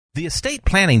The estate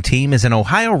planning team is an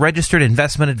Ohio registered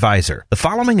investment advisor. The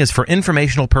following is for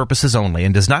informational purposes only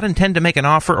and does not intend to make an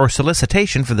offer or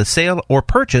solicitation for the sale or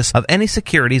purchase of any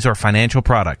securities or financial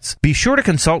products. Be sure to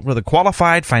consult with a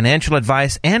qualified financial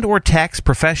advice and or tax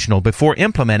professional before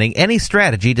implementing any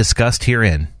strategy discussed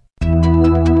herein.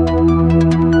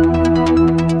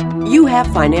 You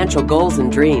have financial goals and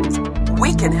dreams.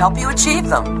 We can help you achieve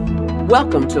them.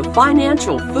 Welcome to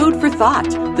Financial Food for Thought,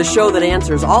 the show that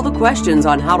answers all the questions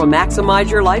on how to maximize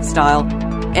your lifestyle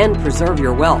and preserve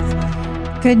your wealth.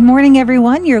 Good morning,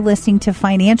 everyone. You're listening to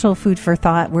Financial Food for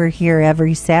Thought. We're here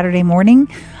every Saturday morning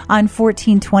on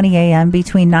 1420 a.m.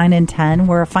 between 9 and 10.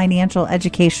 We're a financial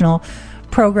educational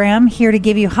program here to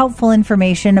give you helpful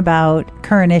information about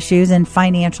current issues and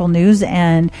financial news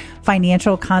and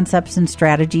financial concepts and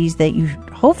strategies that you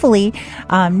hopefully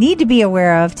need to be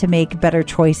aware of to make better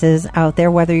choices out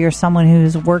there, whether you're someone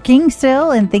who's working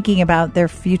still and thinking about their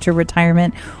future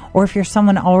retirement, or if you're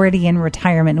someone already in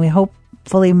retirement. We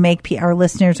hopefully make our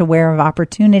listeners aware of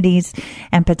opportunities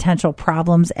and potential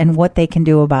problems and what they can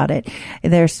do about it.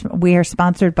 We are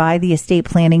sponsored by the Estate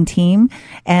Planning Team,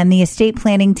 and the Estate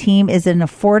Planning Team is an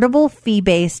affordable,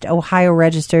 fee-based,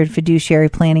 Ohio-registered fiduciary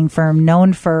planning firm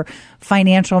known for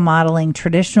financial modeling,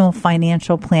 traditional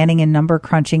financial planning, and number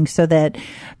crunching, so that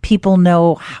people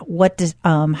know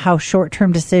how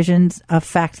short-term decisions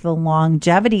affect the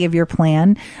longevity of your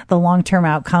plan, the long-term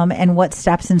outcome, and what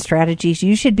steps and strategies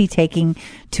you should be taking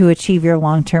to achieve your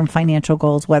long-term financial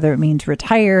goals, whether it means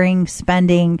retiring,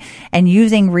 spending, and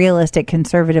using realistic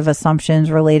conservative assumptions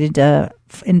related to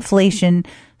inflation,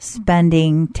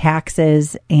 spending,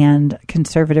 taxes, and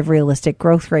conservative realistic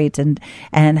growth rates, and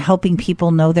helping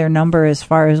people know their number as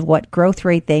far as what growth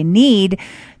rate they need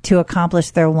to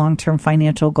accomplish their long-term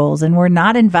financial goals. And we're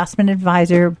not investment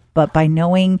advisor, but by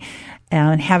knowing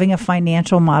and having a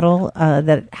financial model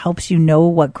that helps you know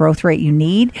what growth rate you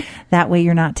need, that way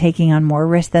you're not taking on more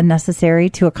risk than necessary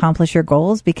to accomplish your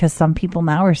goals, because some people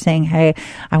now are saying, hey,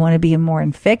 I want to be more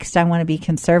in fixed, I want to be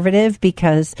conservative,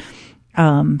 because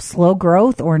slow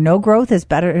growth or no growth is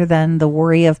better than the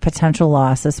worry of potential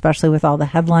loss, especially with all the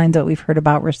headlines that we've heard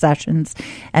about recessions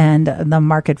and the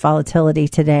market volatility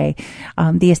today.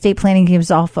 The estate planning team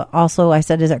is also, I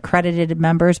said, is accredited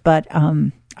members, but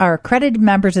are accredited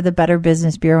members of the Better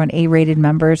Business Bureau and A-rated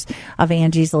members of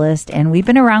Angie's List. And we've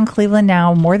been around Cleveland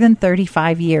now more than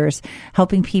 35 years,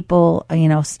 helping people,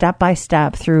 step by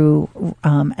step through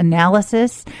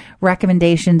analysis,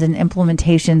 recommendations, and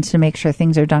implementations to make sure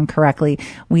things are done correctly.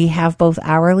 We have both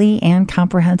hourly and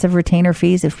comprehensive retainer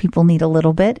fees if people need a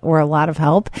little bit or a lot of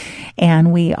help.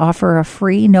 And we offer a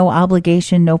free, no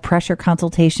obligation, no pressure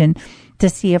consultation to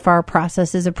see if our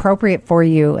process is appropriate for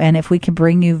you and if we can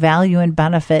bring you value and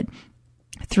benefit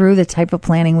through the type of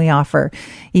planning we offer.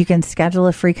 You can schedule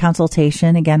a free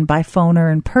consultation, again, by phone or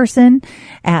in person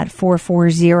at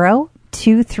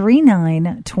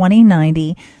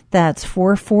 440-239-2090. That's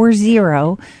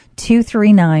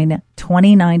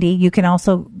 440-239-2090. You can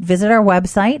also visit our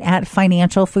website at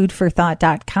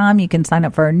financialfoodforthought.com. You can sign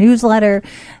up for our newsletter,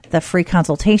 the free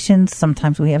consultations.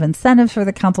 Sometimes we have incentives for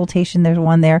the consultation. There's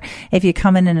one there. If you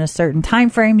come in a certain time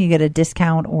frame, you get a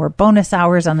discount or bonus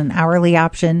hours on an hourly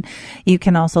option. You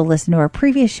can also listen to our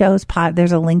previous shows.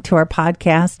 There's a link to our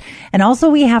podcast. And also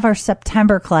we have our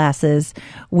September classes,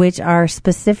 which are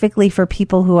specifically for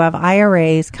people who have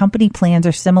IRAs, company plans,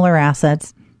 or similar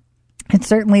assets. And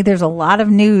certainly there's a lot of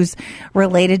news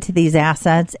related to these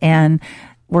assets, and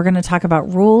we're going to talk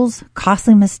about rules,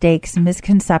 costly mistakes,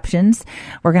 misconceptions.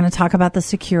 We're going to talk about the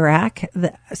Secure Act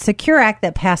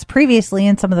that passed previously,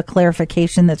 and some of the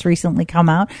clarification that's recently come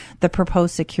out, the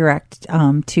proposed Secure Act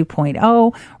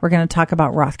 2.0. We're going to talk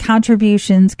about Roth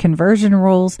contributions, conversion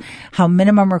rules, how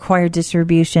minimum required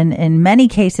distribution in many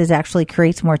cases actually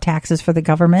creates more taxes for the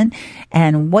government,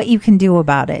 and what you can do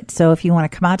about it. So if you want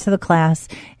to come out to the class,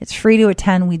 it's free to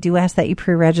attend. We do ask that you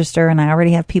pre-register, and I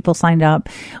already have people signed up.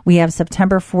 We have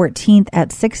September 14th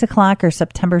at 6 o'clock or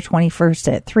September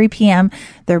 21st at 3 p.m.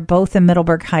 They're both in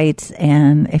Middleburg Heights.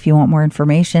 And if you want more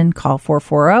information, call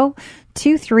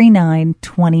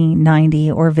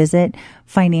 440-239-2090 or visit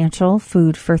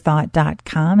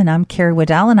financialfoodforthought.com. And I'm Carrie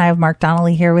Waddell, and I have Mark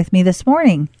Donnelly here with me this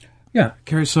morning. Yeah,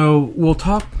 Carrie, so we'll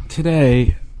talk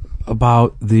today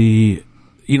about the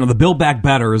Build Back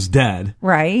Better is dead.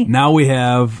 Right. Now we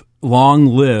have long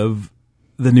live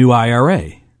the new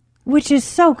IRA. Which is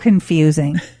so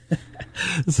confusing.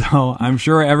 So I'm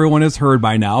sure everyone has heard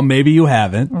by now, maybe you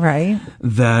haven't, right?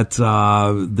 That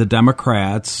the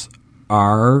Democrats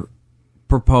are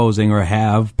proposing or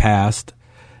have passed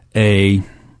a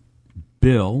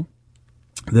bill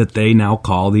that they now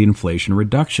call the Inflation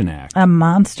Reduction Act. A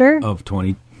monster? Of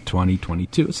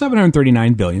 2022.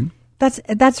 739 billion.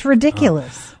 That's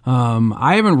ridiculous.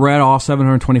 I haven't read all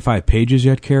 725 pages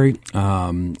yet, Carrie.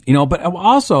 But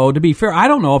also, to be fair, I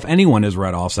don't know if anyone has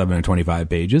read all 725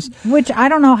 pages. Which I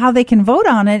don't know how they can vote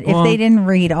on it if they didn't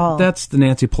read all. That's the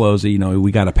Nancy Pelosi,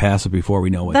 we got to pass it before we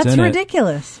know what's in it. That's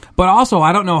ridiculous. But also,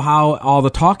 I don't know how all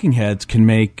the talking heads can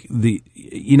make everything's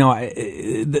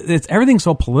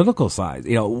so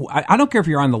politicized. I don't care if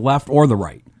you're on the left or the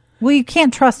right. Well, you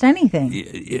can't trust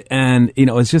anything. And,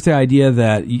 it's just the idea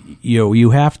that, you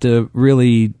have to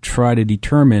really try to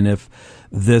determine if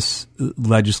this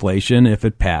legislation, if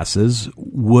it passes,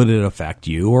 would it affect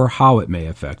you or how it may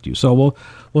affect you. So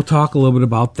we'll talk a little bit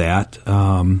about that.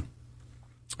 Of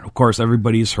course,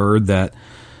 everybody's heard that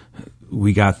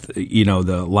we got,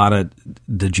 a lot of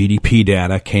the GDP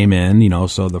data came in,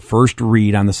 so the first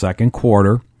read on the second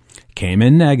quarter came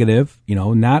in negative,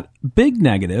 not big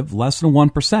negative, less than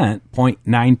 1%,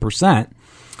 0.9%,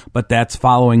 but that's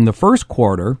following the first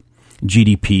quarter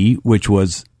GDP, which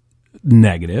was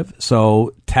negative.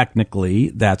 So technically,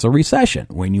 that's a recession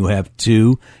when you have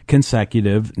 2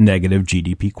 consecutive negative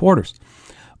GDP quarters.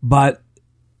 But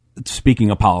speaking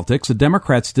of politics, the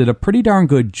Democrats did a pretty darn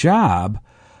good job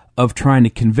of trying to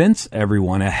convince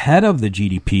everyone ahead of the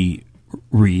GDP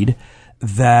read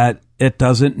that it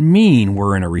doesn't mean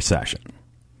we're in a recession.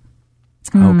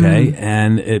 Okay.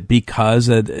 And because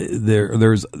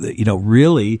there's,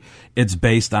 really it's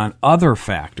based on other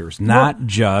factors, not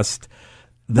just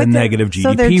the negative GDP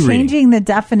So they're reading. changing the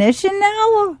definition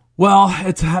now? Well,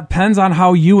 it depends on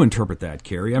how you interpret that,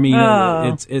 Carrie. I mean,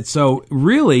 it's so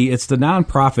really it's the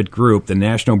nonprofit group, the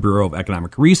National Bureau of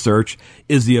Economic Research,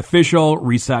 is the official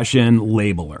recession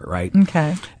labeler, right?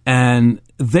 Okay. And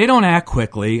they don't act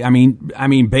quickly. I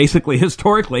mean, basically,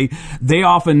 historically,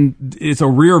 it's a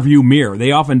rear view mirror.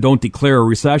 They often don't declare a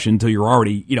recession until you're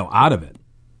already, out of it.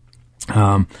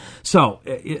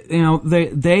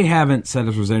 They haven't said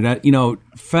it's a recession.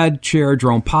 Fed Chair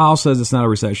Jerome Powell says it's not a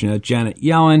recession yet. Janet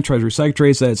Yellen, Treasury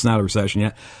Secretary, said it's not a recession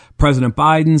yet. President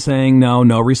Biden saying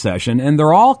no recession. And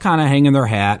they're all kind of hanging their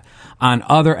hat on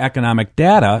other economic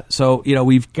data. So,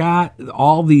 we've got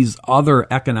all these other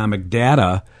economic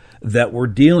data that we're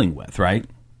dealing with, right?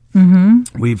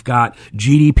 Mm-hmm. We've got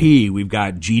GDP, we've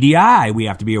got GDI we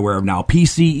have to be aware of now.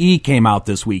 PCE came out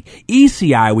this week.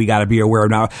 ECI we got to be aware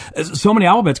of now. So many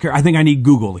alphabets, I think I need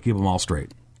Google to keep them all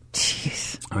straight.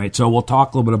 Jeez. All right, so we'll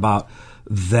talk a little bit about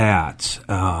that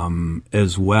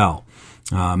as well.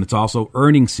 It's also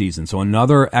earnings season. So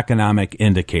another economic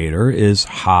indicator is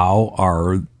how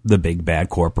are the big bad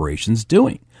corporations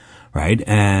doing? Right?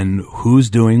 And who's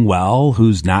doing well,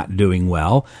 who's not doing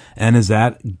well, and does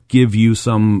that give you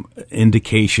some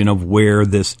indication of where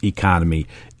this economy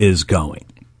is going?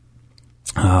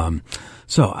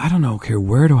 So I don't know, okay,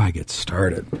 where do I get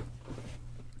started?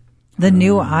 The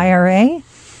new IRA?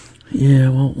 Yeah,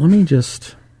 well, let me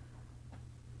just...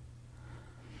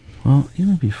 Well,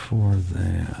 even before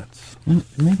that,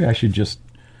 maybe I should just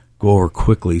go over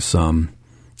quickly some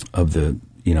of the...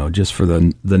 just for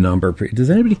the number. Does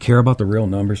anybody care about the real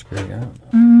numbers?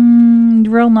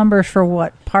 Real numbers for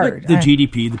what part? Like the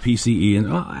GDP, the PCE, and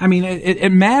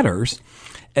it matters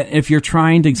if you're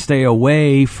trying to stay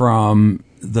away from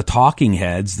the talking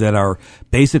heads that are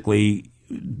basically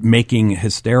making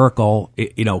hysterical,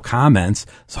 comments.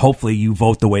 So hopefully, you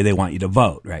vote the way they want you to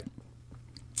vote, right?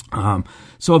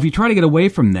 So if you try to get away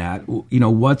from that,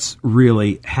 what's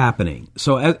really happening?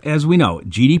 So as we know,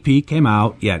 GDP came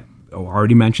out. Yeah.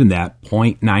 Already mentioned that,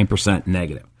 0.9%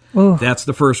 negative. Ooh. That's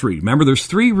the first read. Remember, there's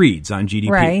 3 reads on GDP.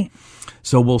 Right.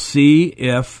 So we'll see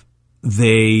if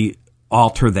they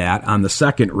alter that on the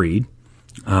second read.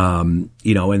 Why do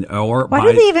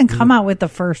they even come out with the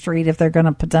first read if they're going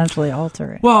to potentially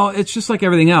alter it? Well, it's just like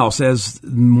everything else. As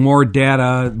more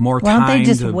data, more time. Why don't they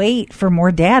just wait for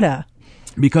more data?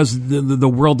 Because the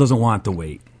world doesn't want to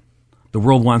wait. The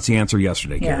world wants the answer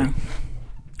yesterday, Gary. Yeah.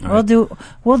 Well,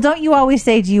 don't you always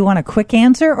say, do you want a quick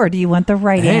answer or do you want the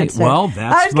right answer? Well,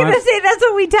 I was going to say, that's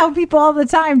what we tell people all the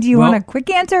time. Do you want a quick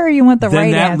answer or you want the right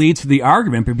answer? Then that leads to the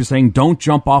argument. People saying, don't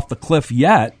jump off the cliff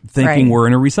yet, thinking we're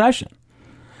in a recession.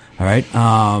 All right.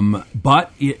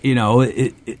 But,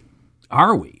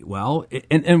 are we? Well,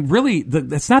 and really,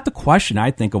 that's not the question,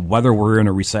 I think, of whether we're in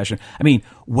a recession. I mean,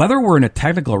 whether we're in a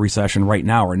technical recession right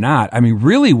now or not,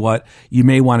 really what you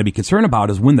may want to be concerned about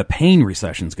is when the pain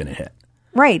recession is going to hit.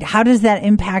 Right. How does that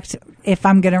impact if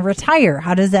I'm going to retire?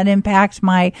 How does that impact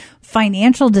my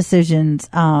financial decisions,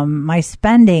 my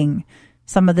spending,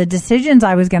 some of the decisions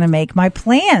I was going to make, my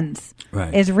plans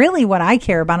is really what I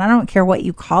care about. I don't care what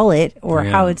you call it or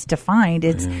how it's defined.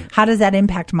 It's how does that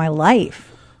impact my life?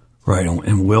 Right,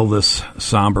 and will this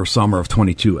somber summer of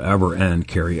 22 ever end,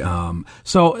 Carrie?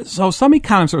 So some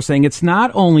economists are saying it's not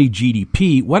only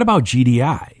GDP. What about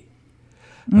GDI?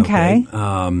 Okay.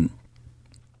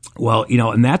 Well,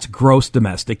 and that's gross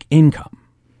domestic income,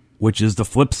 which is the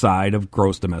flip side of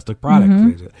gross domestic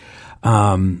product.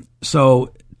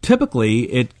 So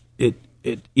typically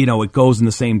it goes in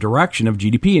the same direction of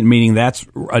GDP, and meaning that's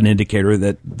an indicator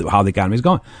that how the economy is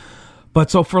going. But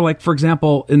so for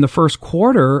example, in the first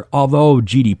quarter, although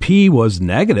GDP was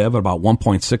negative at about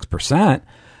 1.6%,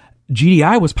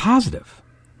 GDI was positive.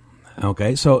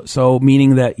 Okay. So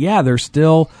meaning that, there's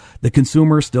still, the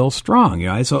consumer is still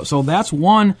strong. So that's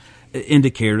one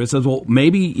indicator that says, well,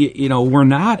 maybe, we're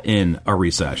not in a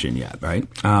recession yet. Right.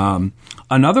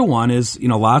 Another one is, a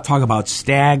lot of talk about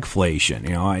stagflation,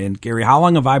 and Gary, how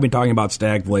long have I been talking about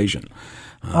stagflation?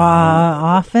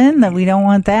 Often that we don't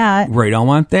want that. Right, don't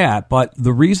want that. But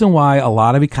the reason why a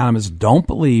lot of economists don't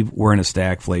believe we're in a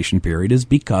stagflation period is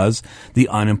because the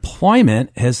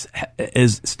unemployment is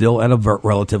still at a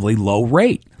relatively low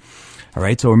rate. All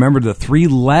right, so remember the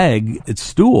three-legged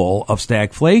stool of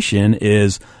stagflation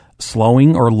is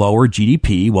slowing or lower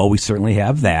GDP. Well, we certainly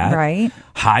have that. Right.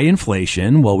 High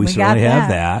inflation. Well, we certainly have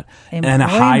that. And a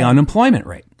high unemployment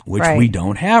rate, which we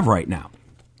don't have right now.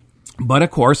 But,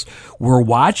 of course, we're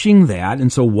watching that.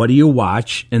 And so what do you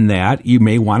watch in that? You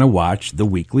may want to watch the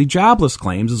weekly jobless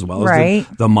claims as well as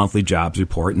the monthly jobs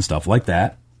report and stuff like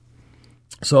that.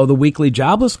 So the weekly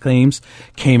jobless claims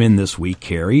came in this week,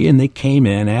 Carrie, and they came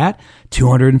in at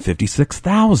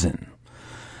 256,000.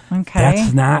 Okay.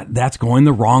 That's going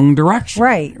the wrong direction.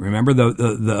 Right. Remember the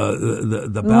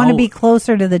we want to be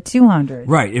closer to the 200.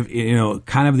 Right. If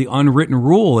kind of the unwritten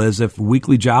rule is if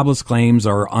weekly jobless claims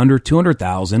are under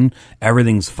 200,000,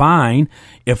 everything's fine.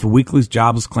 If weekly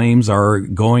jobless claims are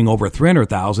going over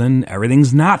 300,000,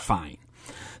 everything's not fine.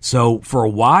 So for a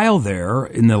while there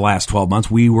in the last 12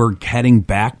 months, we were heading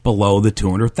back below the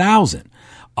 200,000.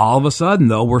 All of a sudden,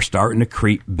 though, we're starting to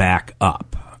creep back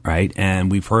up. Right.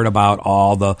 And we've heard about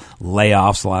all the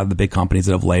layoffs, a lot of the big companies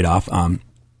that have laid off.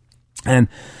 And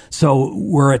so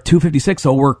we're at 256.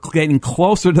 So we're getting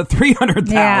closer to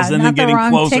 300,000 and getting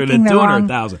closer to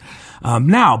 200,000.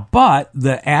 Now, but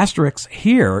the asterisk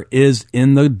here is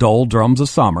in the doldrums of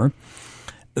summer.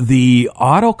 The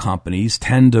auto companies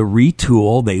tend to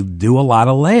retool. They do a lot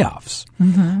of layoffs.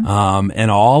 And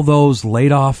all those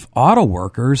laid off auto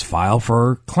workers file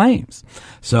for claims.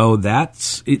 So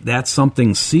that's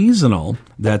something seasonal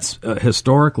that's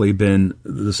historically been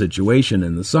the situation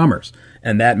in the summers.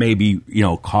 And that may be,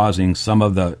 causing some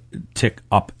of the tick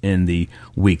up in the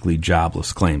weekly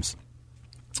jobless claims.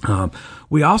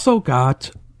 We also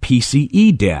got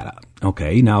PCE data.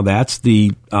 Okay, now that's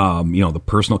the the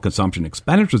Personal Consumption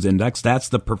Expenditures Index. That's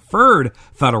the preferred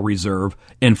Federal Reserve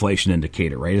inflation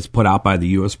indicator, right? It's put out by the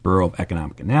U.S. Bureau of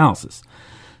Economic Analysis.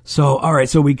 So, all right,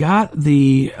 so we got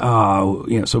the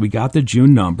the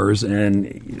June numbers,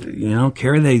 and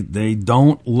Carrie, they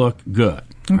don't look good.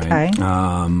 Okay. Right?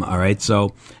 All right,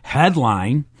 so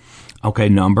headline,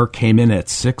 number came in at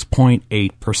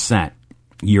 6.8%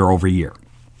 year over year.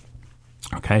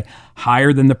 Okay,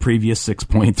 higher than the previous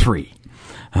 6.3.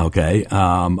 Okay,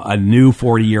 a new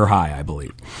 40-year high, I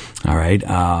believe. All right,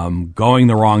 going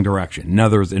the wrong direction. In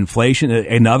other words, inflation,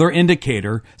 another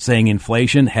indicator saying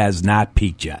inflation has not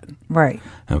peaked yet. Right.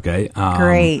 Okay.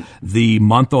 Great. The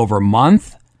month over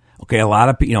month. Okay, a lot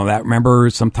of that. Remember,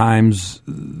 sometimes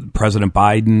President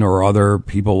Biden or other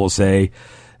people will say,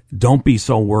 "Don't be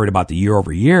so worried about the year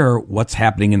over year. What's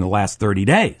happening in the last 30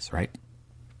 days?" Right.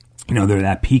 They're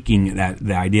that peaking,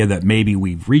 the idea that maybe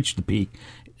we've reached the peak.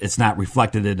 It's not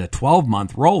reflected in a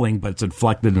 12-month rolling, but it's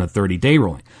reflected in a 30-day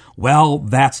rolling. Well,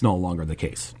 that's no longer the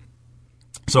case.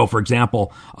 So, for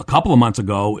example, a couple of months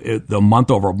ago, the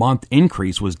month-over-month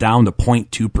increase was down to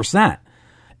 0.2%.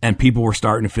 And people were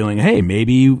starting to feeling, hey,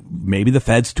 maybe the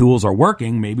Fed's tools are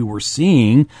working. Maybe we're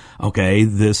seeing,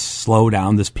 this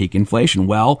slowdown, this peak inflation.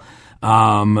 Well,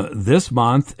 this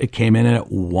month, it came in at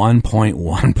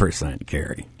 1.1%,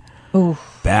 Carrie. Ooh.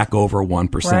 Back over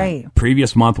 1%. Right.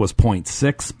 Previous month was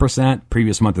 0.6%.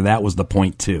 Previous month of that was the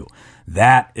 0.2.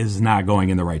 That is not going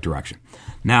in the right direction.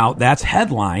 Now, that's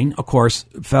headline. Of course,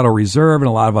 Federal Reserve and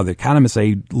a lot of other economists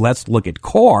say, let's look at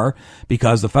core,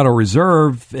 because the Federal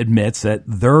Reserve admits that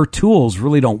their tools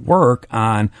really don't work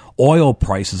on oil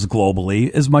prices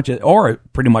globally as much as, or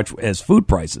pretty much as food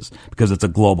prices, because it's a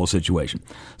global situation.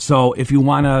 So if you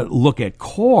want to look at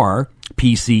core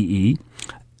PCE,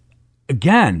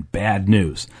 again, bad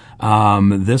news.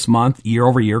 This month, year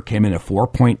over year, came in at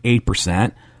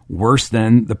 4.8%, worse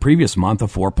than the previous month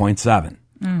of 4.7%.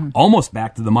 Almost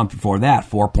back to the month before that,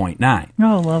 4.9.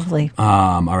 Oh, lovely.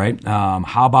 All right.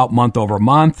 How about month over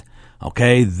month?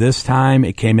 Okay, this time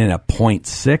it came in at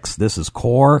 0.6. This is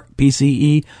core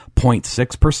PCE,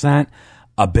 0.6%,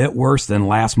 a bit worse than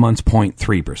last month's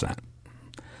 0.3%.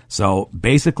 So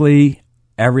basically,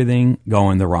 everything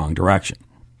going the wrong direction.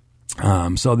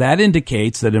 So that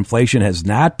indicates that inflation has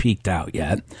not peaked out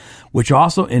yet, which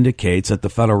also indicates that the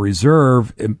Federal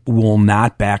Reserve will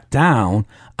not back down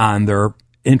on their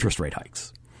interest rate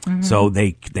hikes. So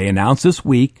they announced this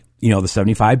week, the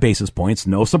 75 basis points,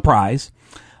 no surprise.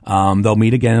 They'll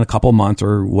meet again in a couple months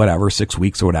or whatever, 6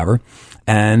 weeks or whatever,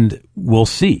 and we'll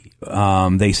see.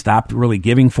 They stopped really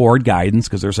giving forward guidance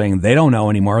because they're saying they don't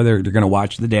know anymore. They're going to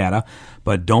watch the data,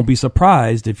 but don't be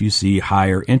surprised if you see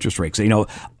higher interest rates. A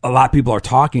lot of people are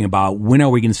talking about when are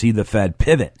we going to see the Fed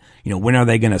pivot? When are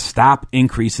they going to stop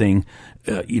increasing,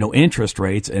 interest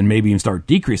rates and maybe even start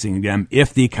decreasing again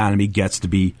if the economy gets to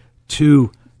be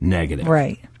too negative?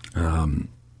 Right. All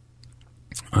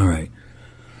right.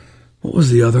 What was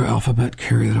the other alphabet,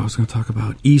 Carrie, that I was going to talk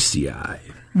about? ECI.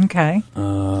 Okay.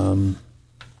 All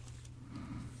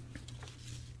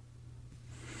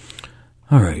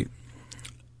right.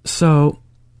 So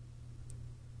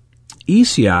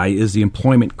ECI is the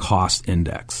Employment Cost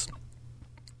Index.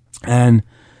 And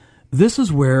this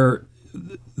is where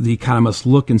the economists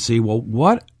look and see,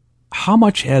 well, how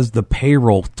much has the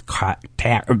payroll the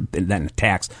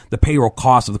payroll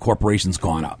cost of the corporations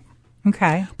gone up?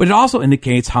 Okay. But it also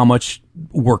indicates how much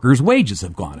workers' wages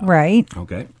have gone up. Right.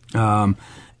 Okay.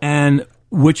 And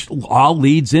which all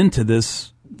leads into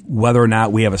this, whether or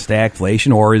not we have a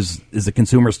stagflation or is the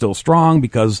consumer still strong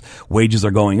because wages are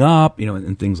going up,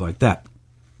 and things like that.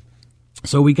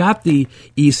 So we got the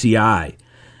ECI.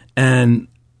 And,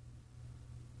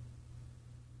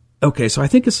 okay, so I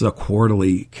think this is a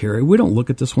quarterly, Carrie. We don't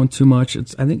look at this one too much.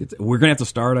 We're going to have to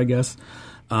start, I guess.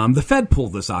 The Fed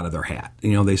pulled this out of their hat.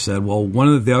 They said, well, one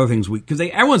of the other things because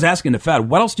everyone's asking the Fed,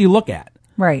 what else do you look at?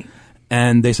 Right.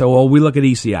 And they said, well, we look at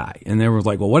ECI. And they were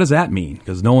like, well, what does that mean?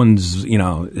 Because no one's,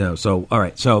 so, all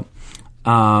right. So,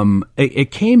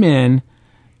 it came in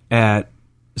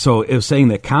so it was saying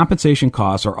that compensation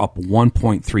costs are up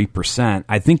 1.3%.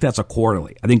 I think that's a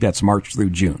quarterly. I think that's March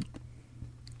through June.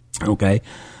 Okay.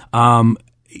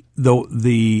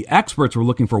 The experts were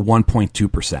looking for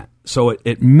 1.2%. So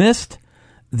it missed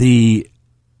what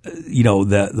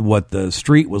the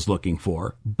street was looking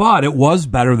for, but it was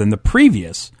better than the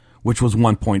previous, which was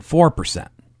 1.4%.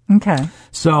 Okay.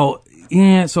 So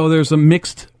there's a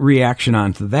mixed reaction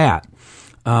onto that.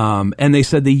 And they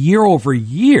said the year over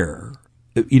year,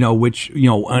 wage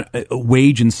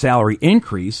and salary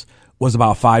increase was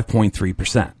about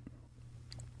 5.3%.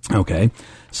 Okay.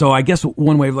 So I guess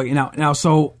one way of looking now,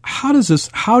 so how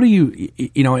do you,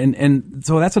 and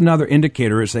so that's another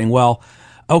indicator is saying, well,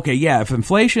 okay, yeah, if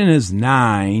inflation is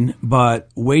 9, but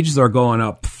wages are going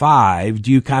up 5,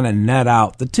 do you kind of net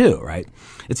out the two, right?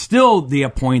 It's still the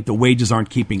point the wages aren't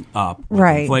keeping up with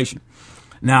inflation.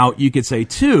 Now, you could say,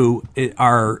 too,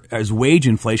 is wage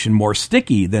inflation more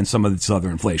sticky than some of this other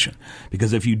inflation?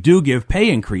 Because if you do give pay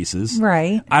increases,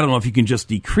 right, I don't know if you can just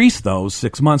decrease those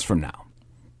 6 months from now.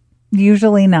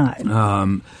 Usually not.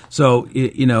 So,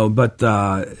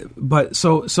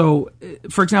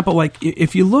 for example, like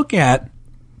if you look at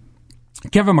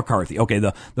Kevin McCarthy, okay,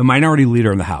 the minority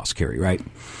leader in the House, Kerry, right?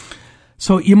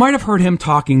 So you might have heard him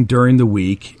talking during the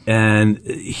week, and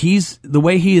the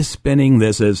way he is spinning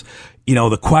this is,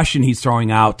 the question he's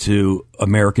throwing out to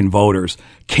American voters,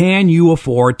 can you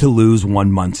afford to lose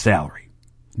 1 month's salary?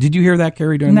 Did you hear that,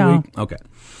 Kerry, during the week? Okay.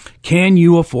 Can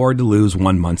you afford to lose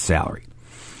 1 month's salary?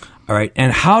 All right.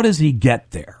 And how does he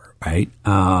get there? Right.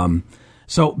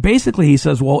 So basically he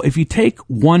says, well, if you take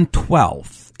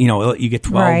 1/12, you get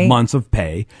 12 months of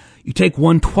pay. You take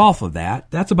 1/12 of that.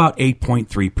 That's about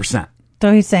 8.3%.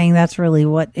 So he's saying that's really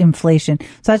what inflation.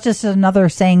 So that's just another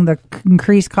saying the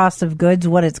increased cost of goods,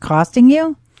 what it's costing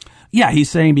you? Yeah. He's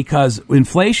saying because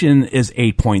inflation is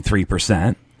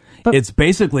 8.3%. It's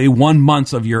basically 1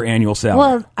 month of your annual salary.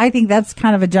 Well, I think that's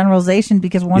kind of a generalization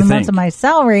because 1 month of my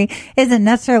salary isn't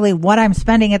necessarily what I'm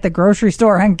spending at the grocery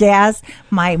store on gas.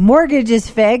 My mortgage is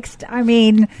fixed. I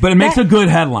mean, but it makes a good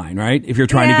headline, right? If you're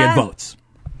trying to get votes,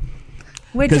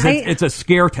 because it's a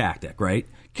scare tactic, right?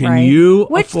 Can you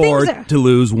afford to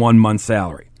lose 1 month's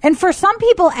salary? And for some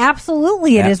people,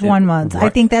 absolutely, it is 1 month. Right. I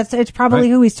think it's probably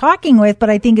who he's talking with,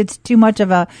 but I think it's too much of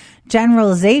a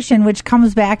generalization, which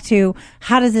comes back to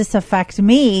how does this affect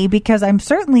me? Because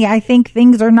I think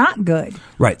things are not good.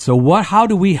 Right. So how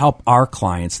do we help our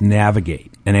clients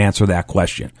navigate and answer that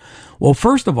question? Well,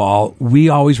 first of all, we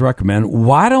always recommend,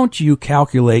 why don't you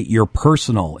calculate your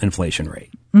personal inflation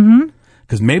rate?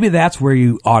 Because maybe that's where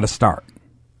you ought to start.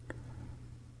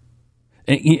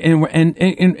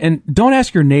 And don't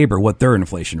ask your neighbor what their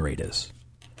inflation rate is.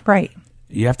 Right.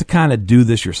 You have to kind of do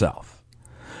this yourself,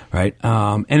 right?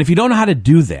 And if you don't know how to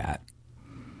do that,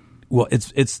 well,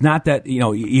 it's not that, you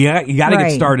got to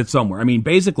get started somewhere. I mean,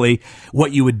 basically,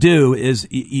 what you would do is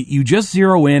you just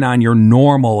zero in on your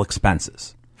normal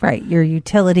expenses. Right. Your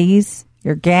utilities,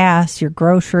 your gas, your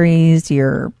groceries,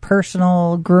 your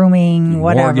personal grooming,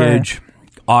 whatever. Mortgage,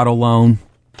 auto loan.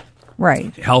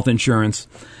 Right. Health insurance.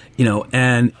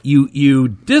 And you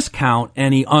discount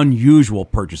any unusual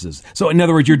purchases. So in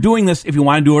other words, you're doing this if you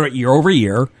want to do it year over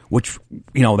year, which,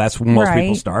 that's when most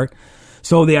people start.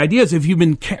 So the idea is if you've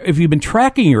been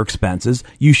tracking your expenses,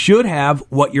 you should have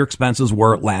what your expenses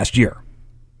were last year.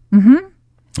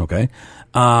 Mm-hmm. Okay.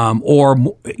 Or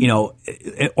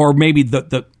maybe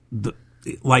the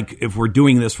like if we're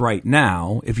doing this right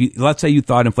now, let's say you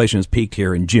thought inflation has peaked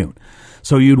here in June.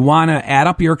 So you'd want to add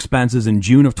up your expenses in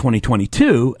June of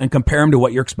 2022 and compare them to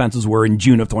what your expenses were in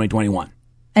June of 2021.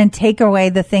 And take away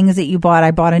the things that you bought. I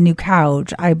bought a new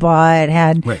couch.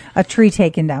 Had a tree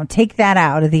taken down. Take that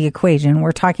out of the equation.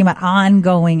 We're talking about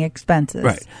ongoing expenses.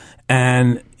 Right.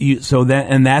 And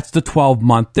that's the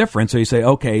 12-month difference. So you say,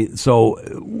 okay, so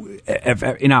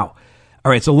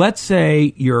all right, so let's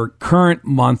say your current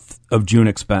month of June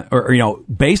expense, or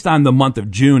based on the month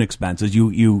of June expenses,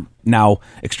 you now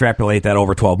extrapolate that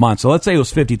over 12 months. So let's say it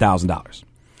was $50,000.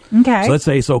 Okay. So let's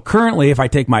say, currently, if I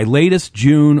take my latest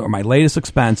June or my latest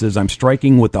expenses, I'm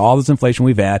striking with all this inflation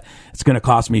we've had, it's going to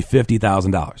cost me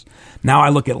 $50,000. Now I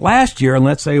look at last year, and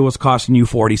let's say it was costing you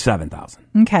 $47,000.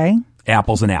 Okay.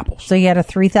 Apples and apples. So you had a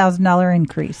 $3,000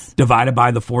 increase. Divided by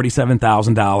the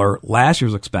 $47,000 last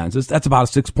year's expenses, that's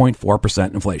about a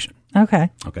 6.4% inflation.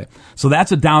 Okay. So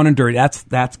that's a down and dirty.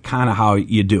 That's kind of how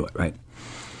you do it, right?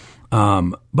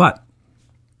 But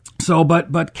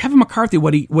Kevin McCarthy,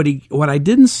 what I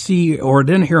didn't see or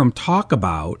didn't hear him talk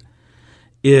about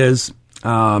is,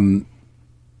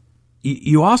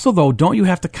 you also, though, don't you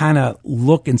have to kind of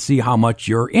look and see how much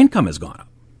your income has gone up?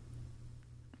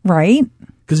 Right.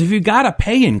 Because if you got a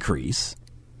pay increase,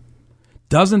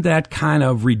 doesn't that kind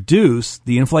of reduce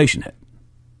the inflation hit?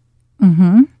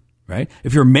 Mm-hmm. Right?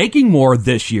 If you're making more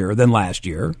this year than last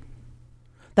year,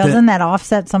 doesn't that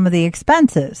offset some of the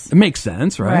expenses? It makes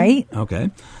sense, right? Okay.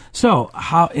 So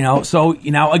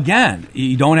again,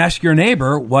 you don't ask your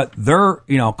neighbor what their,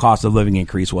 cost of living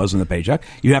increase was in the paycheck.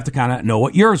 You have to kind of know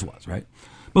what yours was, right?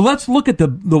 But let's look at the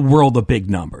world of big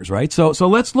numbers, right? So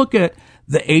let's look at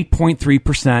the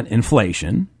 8.3%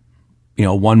 inflation,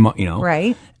 1 month,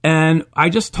 Right. And I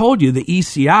just told you the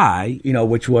ECI,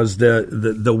 which was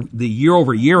the year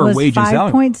over year wage and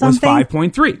salary was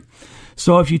 5.3.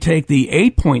 So if you take the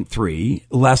 8.3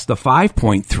 less the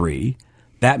 5.3,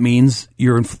 that means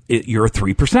you're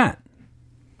 3%.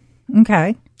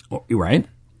 Okay. Right.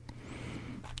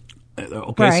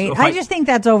 Okay, right. So I just think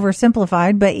that's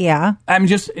oversimplified, but yeah.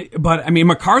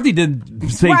 McCarthy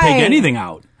did say take anything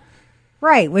out.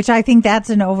 Right, which I think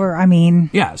that's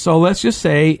Yeah, so let's just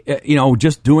say,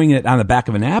 just doing it on the back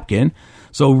of a napkin.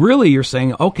 So really you're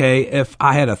saying, okay, if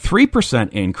I had a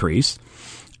 3% increase,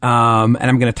 and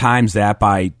I'm going to times that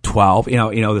by 12,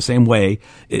 the same way,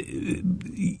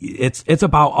 it's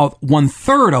about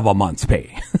 1/3 of a month's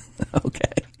pay.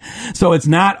 Okay. So it's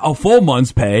not a full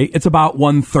month's pay. It's about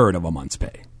 1/3 of a month's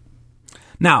pay.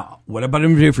 Now, what about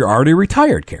if you're already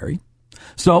retired, Carrie?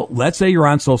 So let's say you're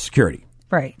on Social Security.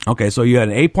 Right. Okay. So you had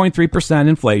an 8.3%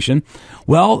 inflation.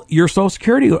 Well, your Social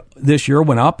Security this year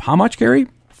went up. How much, Carrie?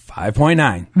 5.9.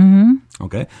 Mm-hmm.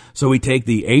 Okay. So we take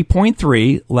the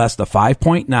 8.3 less the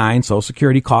 5.9 Social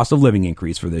Security cost of living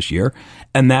increase for this year.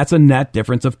 And that's a net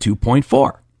difference of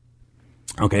 2.4.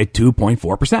 Okay,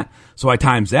 2.4%. So I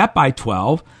times that by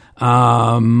 12.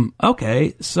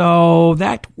 Okay, so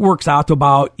that works out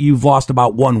to you've lost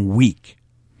about 1 week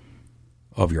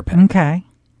of your pay. Okay.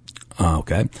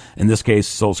 Okay. In this case,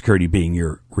 Social Security being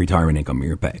your retirement income or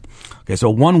your pay. Okay, so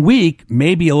 1 week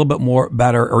may be a little bit more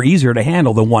better or easier to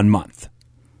handle than 1 month.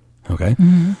 Okay.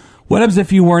 Mm-hmm. What happens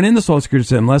if you weren't in the Social Security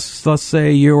system? Let's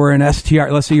say you were an STR.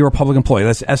 Let's say you were a public employee.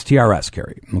 That's STRS,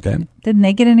 Carrie. Okay. Didn't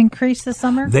they get an increase this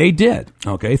summer? They did.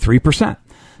 Okay, 3%.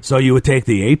 So you would take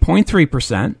the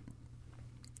 8.3%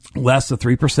 less the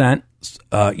 3%,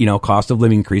 cost of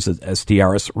living increase as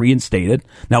STRS reinstated.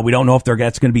 Now we don't know if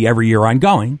that's going to be every year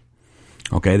ongoing.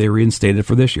 Okay, they reinstated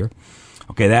for this year.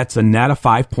 Okay, that's a net of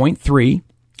 5.3.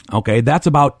 Okay, that's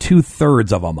about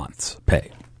 2/3 of a month's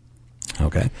pay.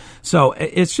 Okay. So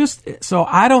it's just, so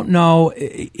I don't know.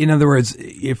 In other words,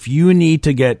 if you need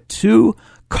to get too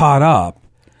caught up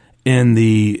in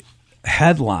the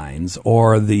headlines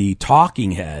or the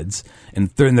talking heads and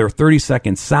their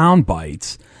 30-second sound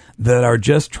bites that are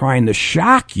just trying to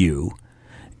shock you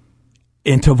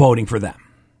into voting for them.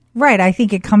 Right. I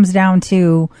think it comes down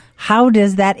to how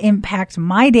does that impact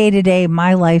my day-to-day,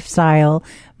 my lifestyle,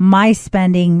 my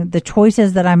spending, the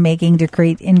choices that I'm making to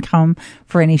create income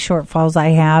for any shortfalls I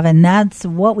have. And that's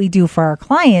what we do for our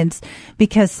clients,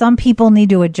 because some people need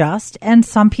to adjust and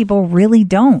some people really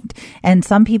don't. And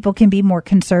some people can be more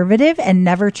conservative and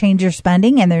never change their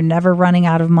spending, and they're never running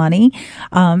out of money.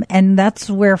 And that's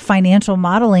where financial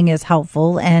modeling is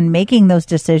helpful and making those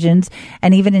decisions.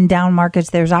 And even in down markets,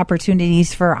 there's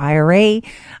opportunities for IRA,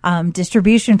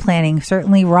 distribution planning,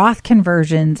 certainly Roth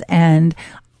conversions, and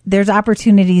there's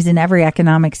opportunities in every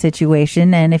economic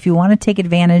situation. And if you want to take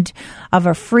advantage of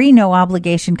a free, no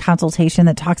obligation consultation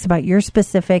that talks about your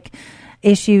specific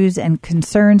issues and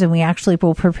concerns, and we actually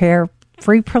will prepare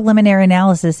free preliminary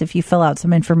analysis if you fill out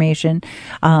some information.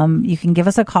 You can give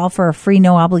us a call for a free,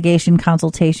 no obligation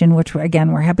consultation, which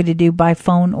again, we're happy to do by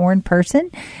phone or in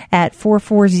person at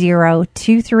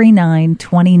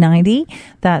 440-239-2090.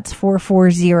 That's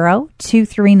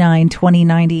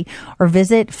 440-239-2090, or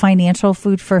visit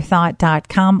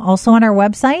financialfoodforthought.com. Also on our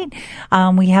website,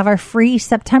 we have our free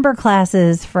September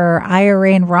classes for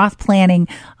IRA and Roth planning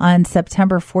on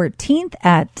September 14th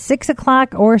at 6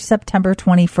 o'clock or September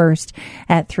 21st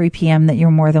at 3 p.m. that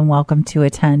you're more than welcome to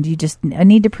attend. You just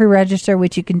need to pre-register,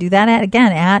 which you can do that at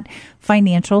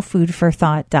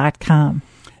financialfoodforthought.com.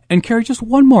 And Carrie, just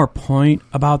one more point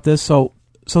about this. So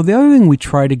the other thing we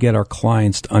try to get our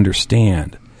clients to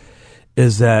understand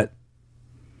is that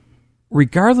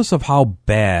regardless of how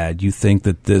bad you think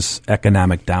that this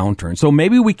economic downturn, so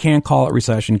maybe we can't call it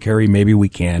recession, Carrie, maybe we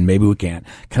can, maybe we can't.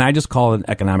 Can I just call it an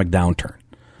economic downturn?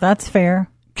 That's fair.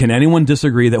 Can anyone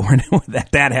disagree that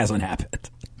that hasn't happened?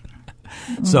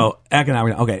 So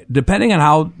economic, okay, depending on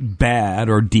how bad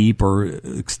or deep or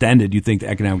extended you think the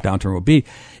economic downturn will be,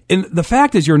 and the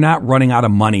fact is you're not running out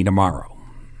of money tomorrow.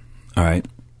 All right.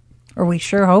 Or we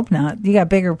sure hope not. You got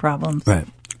bigger problems. Right.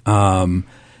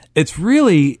 It's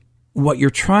really what you're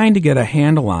trying to get a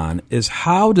handle on is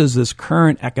how does this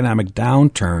current economic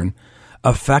downturn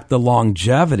affect the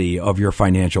longevity of your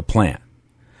financial plan?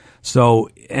 So,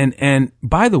 and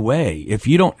by the way, if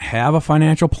you don't have a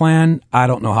financial plan, I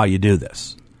don't know how you do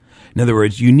this. In other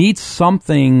words, you need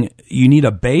something, you need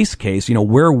a base case,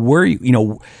 where were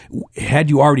you,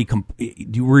 had you already,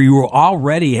 where you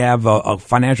already have a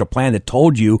financial plan that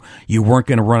told you weren't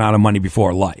going to run out of money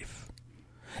before life.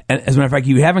 And as a matter of fact,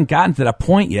 you haven't gotten to that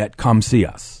point yet, come see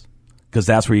us, because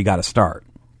that's where you got to start.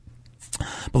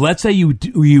 But let's say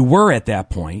you were at that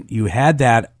point, you had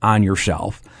that on your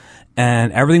shelf,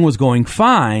 and everything was going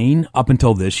fine up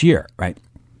until this year, right?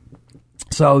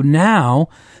 So now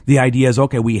the idea is,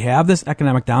 okay, we have this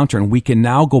economic downturn. We can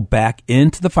now go back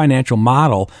into the financial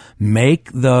model, make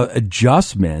the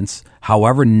adjustments,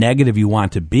 however negative you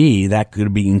want to be. That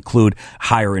could include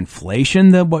higher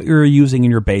inflation than what you're using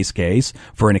in your base case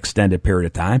for an extended period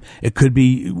of time. It could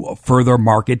be further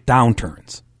market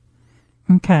downturns.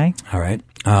 Okay. All right.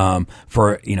 Now.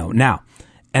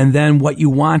 And then what you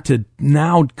want to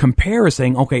now compare is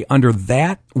saying, okay, under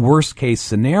that worst case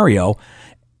scenario,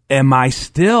 am I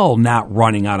still not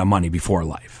running out of money before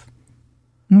life?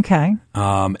 Okay.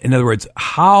 In other words,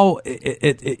 how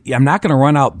I'm not going to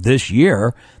run out this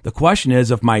year. The question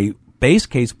is, if my base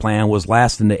case plan was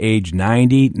lasting to age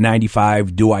 90,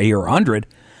 95, do I hear 100?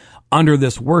 Under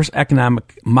this worst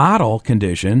economic model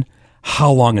condition,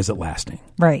 how long is it lasting?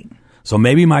 Right. So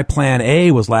maybe my plan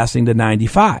A was lasting to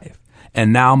 95.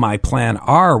 And now my plan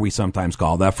R, we sometimes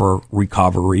call that for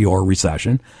recovery or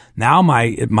recession. Now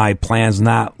my plan's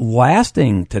not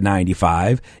lasting to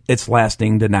 95, it's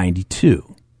lasting to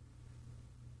 92.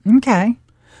 Okay.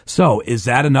 So is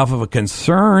that enough of a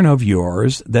concern of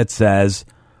yours that says,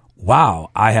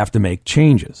 wow, I have to make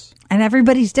changes? And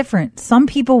everybody's different. Some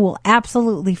people will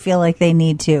absolutely feel like they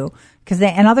need to,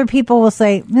 and other people will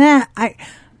say, nah, I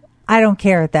don't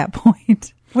care at that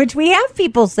point. Which we have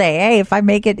people say, hey, if I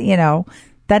make it,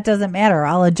 that doesn't matter.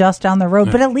 I'll adjust down the road.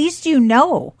 Right. But at least you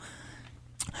know.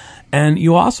 And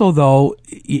you also, though,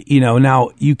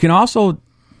 now you can also,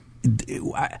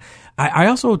 I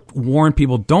also warn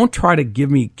people, don't try to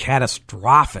give me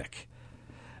catastrophic,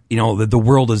 that the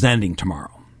world is ending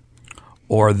tomorrow.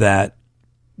 Or that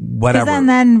whatever.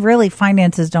 Then really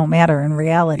finances don't matter in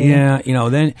reality. Yeah,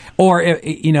 then, or,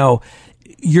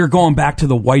 you're going back to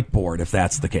the whiteboard if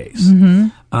that's the case.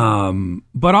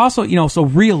 But also, so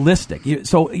realistic.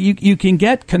 So you can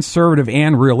get conservative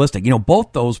and realistic.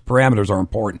 Both those parameters are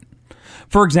important.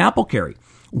 For example, Carrie,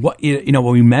 when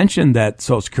we mentioned that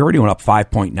Social Security went up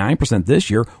 5.9% this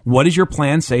year, what does your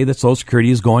plan say that Social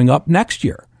Security is going up next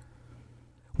year?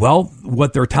 Well,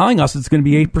 what they're telling us is it's going to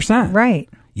be 8%. Right.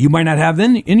 You might not have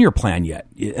in your plan yet.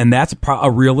 And that's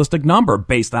a realistic number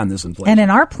based on this inflation. And in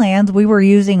our plans, we were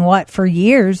using for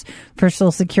years for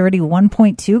Social Security,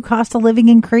 1.2 cost of living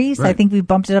increase. Right. I think we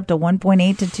bumped it up to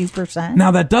 1.8 to 2%.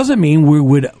 Now, that doesn't mean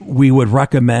we would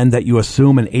recommend that you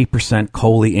assume an 8%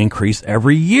 COLI increase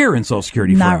every year in Social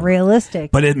Security. Not forever.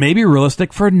 realistic. But it may be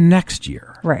realistic for next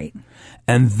year. Right.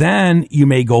 And then you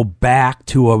may go back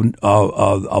to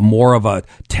a more of a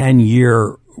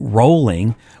 10-year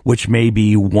rolling, which may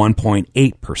be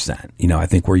 1.8%. I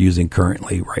think we're using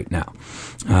currently right now,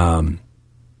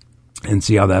 and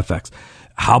see how that affects.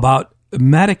 How about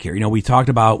Medicare? We talked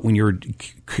about when you're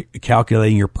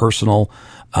calculating your personal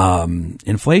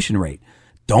inflation rate.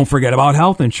 Don't forget about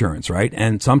health insurance, right?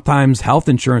 And sometimes health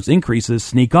insurance increases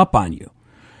sneak up on you,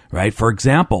 right? For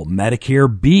example,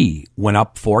 Medicare B went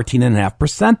up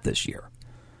 14.5% this year.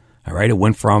 All right, it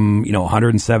went from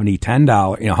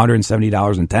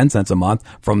 $170.10 a month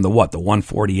from the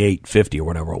 $148.50 or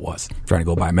whatever it was. I'm trying to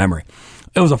go by memory.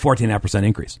 It was a 14.5%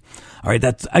 increase. All right,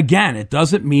 that's again, it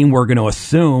doesn't mean we're going to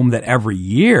assume that every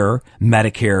year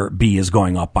Medicare B is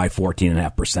going up by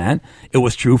 14.5%. It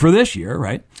was true for this year,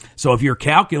 right? So if you're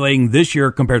calculating this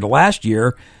year compared to last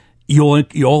year,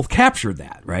 you'll capture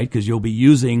that, right? Because you'll be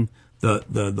using the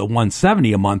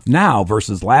 $170 a month now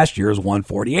versus last year's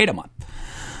 $148 a month.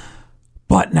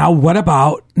 But now what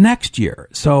about next year?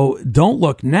 So don't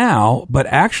look now, but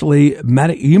actually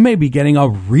you may be getting a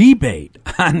rebate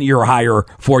on your higher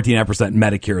 14%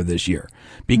 Medicare this year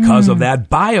because of that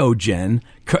Biogen,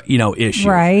 issue.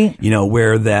 Right.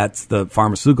 Where that's the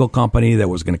pharmaceutical company that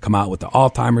was going to come out with the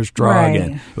Alzheimer's drug Right.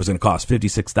 and it was going to cost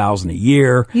 $56,000 a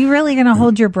year. You really going to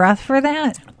hold your breath for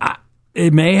that?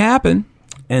 It may happen.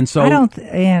 And so, I don't.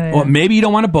 Well, maybe you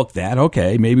don't want to book that.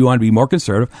 Okay. Maybe you want to be more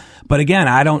conservative. But again,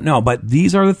 I don't know. But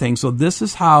these are the things. So this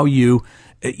is how you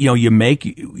make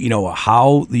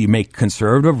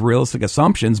conservative, realistic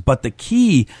assumptions. But the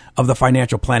key of the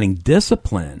financial planning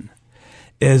discipline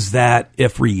is that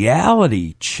if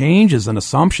reality changes an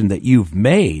assumption that you've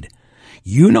made,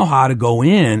 you know how to go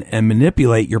in and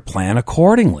manipulate your plan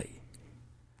accordingly.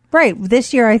 Right.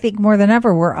 This year, I think more than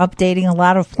ever, we're updating a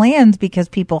lot of plans because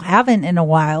people haven't in a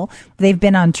while. They've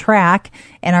been on track.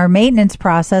 And our maintenance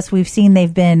process, we've seen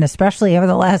they've been, especially over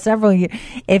the last several years,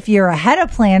 if you're ahead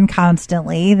of plan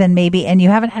constantly, then maybe, and you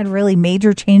haven't had really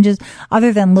major changes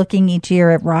other than looking each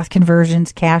year at Roth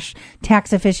conversions, tax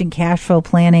efficient cash flow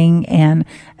planning, and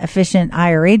efficient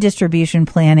IRA distribution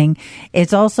planning.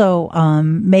 It's also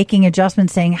making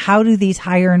adjustments saying, how do these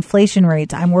higher inflation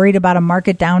rates? I'm worried about a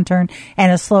market downturn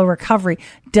and a slow recovery.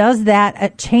 Does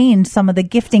that change some of the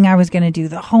gifting I was going to do,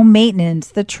 the home maintenance,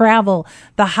 the travel,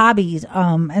 the hobbies?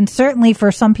 And certainly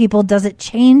for some people, does it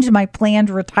change my planned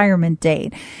retirement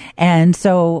date? And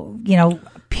so,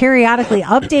 periodically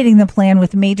updating the plan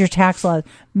with major tax laws,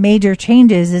 major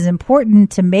changes is important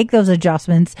to make those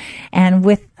adjustments. And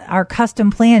with our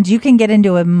custom plans, you can get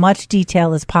into as much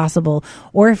detail as possible.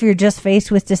 Or if you're just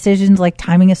faced with decisions like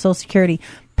timing of Social Security,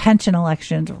 pension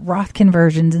elections, Roth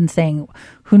conversions, and saying,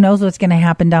 who knows what's going to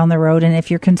happen down the road. And if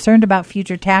you're concerned about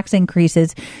future tax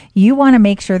increases, you want to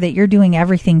make sure that you're doing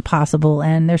everything possible.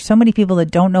 And there's so many people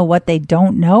that don't know what they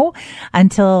don't know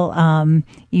until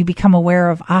you become aware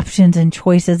of options and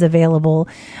choices available.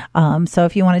 So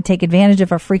if you want to take advantage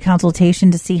of our free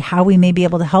consultation to see how we may be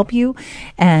able to help you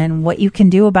and what you can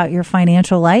do about your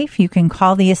financial life, you can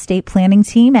call the estate planning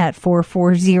team at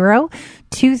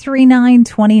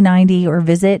 440-239-2090 or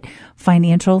visit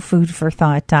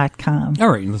financialfoodforthought.com. All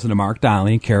right, and listen to Mark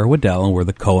Donnelly and Kara Waddell, and we're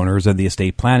the co-owners of the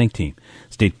estate planning team.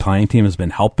 Estate planning team has been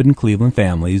helping Cleveland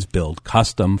families build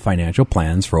custom financial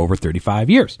plans for over 35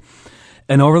 years.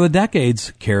 And over the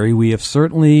decades, Carrie, we have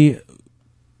certainly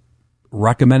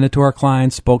recommended to our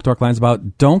clients, spoke to our clients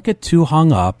about, don't get too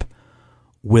hung up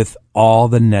with all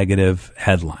the negative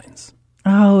headlines.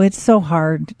 Oh, it's so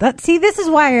hard. This is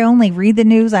why I only read the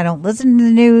news. I don't listen to the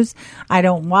news. I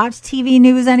don't watch TV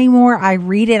news anymore. I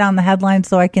read it on the headlines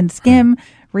so I can skim,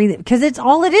 read it. Because it's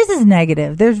all it is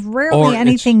negative. There's rarely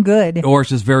anything good. Or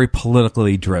it's just very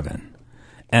politically driven.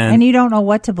 And you don't know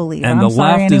what to believe. And the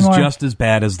left is just as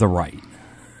bad as the right.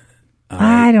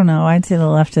 I don't know. I'd say the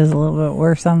left is a little bit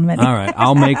worse on many. All right.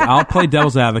 I'll play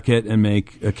devil's advocate and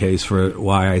make a case for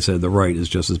why I said the right is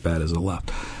just as bad as the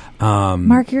left.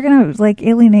 Mark, you're going to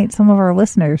alienate some of our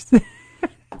listeners.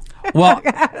 Well,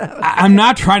 I'm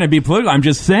not trying to be political. I'm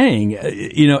just saying,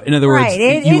 in other words, right.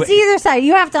 It's either side.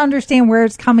 You have to understand where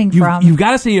it's coming from. You've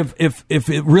got to see if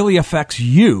it really affects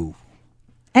you.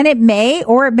 And it may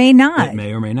or it may not. It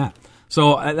may or may not.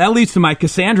 So that leads to my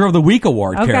Cassandra of the Week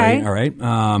award, okay. Carrie. All right.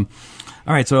 All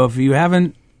right. So if you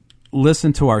haven't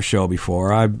listened to our show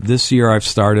before, this year I've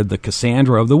started the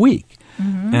Cassandra of the Week.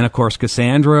 Mm-hmm. And, of course,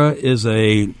 Cassandra is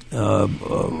a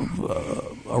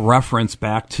reference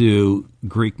back to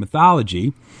Greek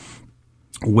mythology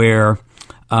where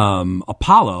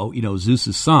Apollo,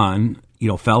 Zeus's son,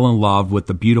 fell in love with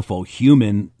the beautiful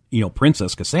human,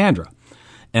 princess Cassandra.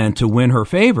 And to win her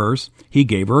favors, he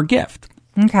gave her a gift.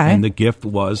 Okay. And the gift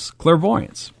was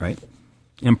clairvoyance, right?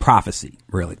 And prophecy,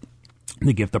 really.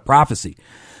 The gift of prophecy.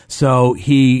 So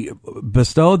he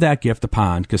bestowed that gift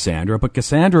upon Cassandra, but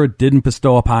Cassandra didn't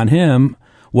bestow upon him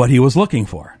what he was looking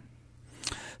for.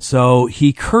 So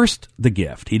he cursed the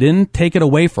gift. He didn't take it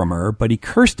away from her, but he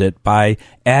cursed it by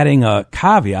adding a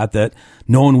caveat that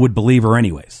no one would believe her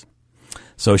anyways.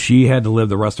 So she had to live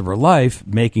the rest of her life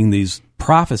making these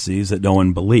prophecies that no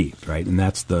one believed, right? And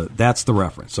that's the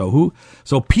reference. So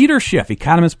Peter Schiff,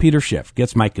 economist Peter Schiff,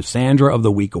 gets my Cassandra of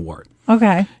the Week award.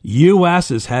 Okay.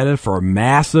 U.S. is headed for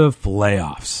massive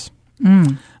layoffs.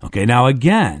 Okay, now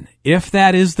again, if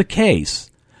that is the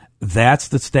case, that's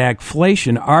the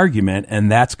stagflation argument,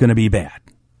 and that's going to be bad.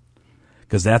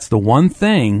 Because that's the one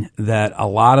thing that a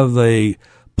lot of the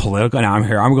political, now I'm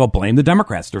going to blame the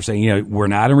Democrats. They're saying, we're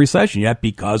not in recession yet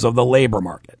because of the labor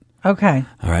market. Okay.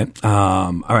 All right.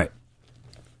 All right.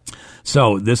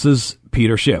 So this is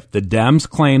Peter Schiff. The Dems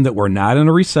claim that we're not in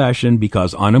a recession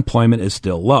because unemployment is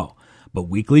still low. But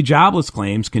weekly jobless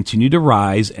claims continue to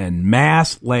rise and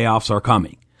mass layoffs are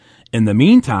coming. In the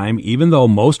meantime, even though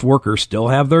most workers still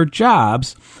have their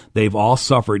jobs, they've all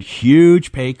suffered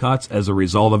huge pay cuts as a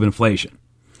result of inflation.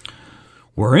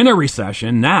 We're in a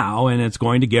recession now, and it's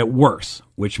going to get worse,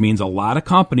 which means a lot of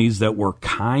companies that were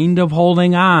kind of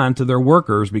holding on to their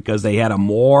workers because they had a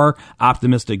more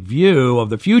optimistic view of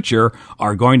the future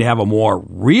are going to have a more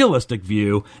realistic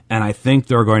view, and I think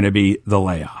they're going to be the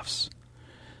layoffs.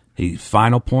 The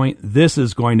final point, this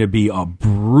is going to be a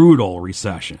brutal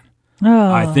recession.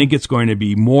 Oh. I think it's going to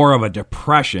be more of a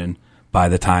depression by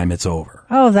the time it's over.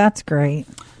 Oh, that's great.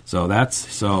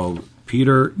 So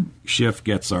Peter Schiff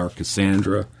gets our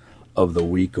Cassandra of the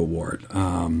Week award.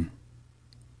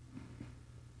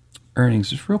 Earnings,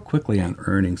 just real quickly on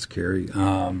earnings, Carrie.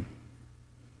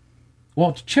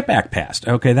 Well, CHIP Act passed.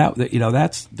 Okay,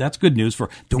 that's good news for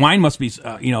DeWine. Must be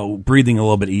breathing a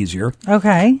little bit easier.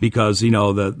 Okay, because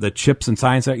the chips and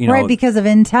science, right, because of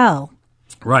Intel.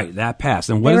 Right, that passed.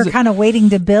 And they were kind of waiting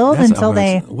to build until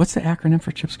they. What's the acronym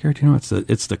for CHIPS, Carrie? Do you know?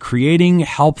 It's the Creating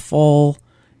Helpful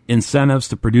Incentives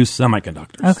to Produce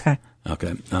Semiconductors. Okay.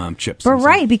 Chips. But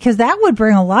right, because that would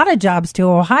bring a lot of jobs to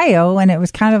Ohio, and it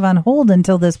was kind of on hold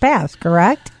until this passed,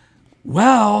 correct?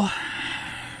 Well,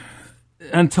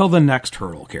 until the next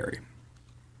hurdle, Carrie.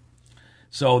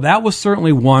 So that was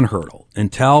certainly one hurdle.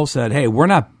 Intel said, hey,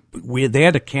 they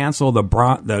had to cancel the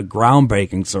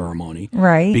groundbreaking ceremony,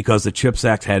 right? Because the CHIPS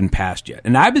Act hadn't passed yet.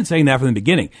 And I've been saying that from the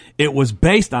beginning. It was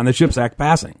based on the CHIPS Act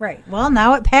passing. Right. Well,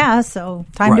 now it passed, so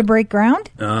time to break ground?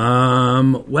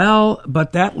 Well,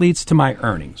 but that leads to my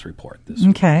earnings report this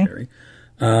week, Carrie.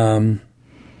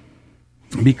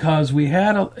 Because we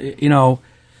had a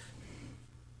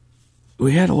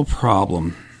little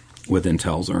problem with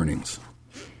Intel's earnings.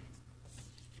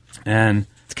 And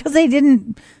it's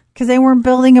because they weren't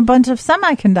building a bunch of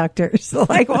semiconductors. So,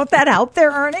 won't that help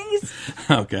their earnings?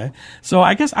 Okay. So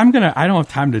I guess I don't have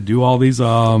time to do all these,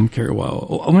 Carrie.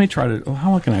 Well, let me try to,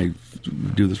 how can I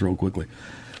do this real quickly?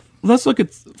 Let's look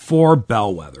at 4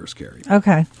 bellwethers, Carrie.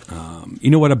 Okay.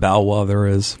 You know what a bellwether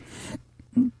is?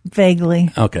 Vaguely.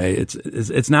 Okay.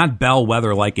 It's not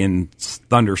bellwether like in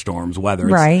thunderstorms weather.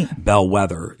 It's right.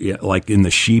 Bellwether, like in the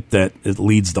sheep that it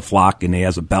leads the flock and he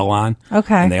has a bell on.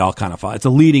 Okay. And they all kind of follow. It's a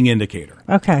leading indicator.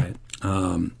 Okay.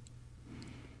 Right?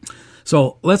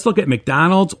 So let's look at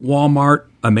McDonald's, Walmart,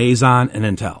 Amazon, and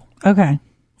Intel. Okay.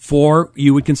 4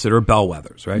 you would consider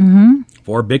bellwethers, right? Mm-hmm.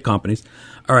 4 big companies.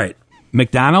 All right.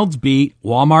 McDonald's beat,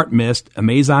 Walmart missed,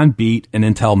 Amazon beat, and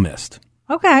Intel missed.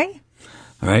 Okay.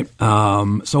 All right.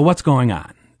 So what's going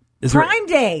on? Prime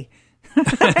Day.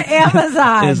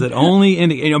 Amazon. Is it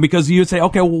only because you would say,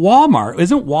 okay, Walmart,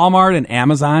 isn't Walmart and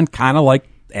Amazon kind of like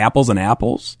apples and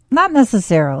apples? Not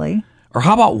necessarily. Or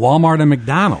how about Walmart and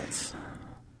McDonald's?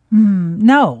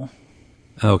 No.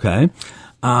 Okay.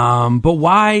 But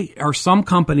why are some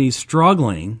companies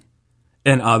struggling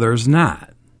and others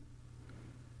not?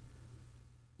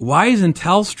 Why is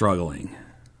Intel struggling?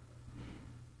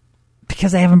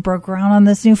 Because I haven't broke ground on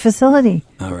this new facility.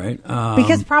 All right.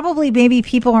 Because probably maybe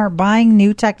people aren't buying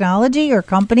new technology or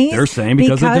companies. They're saying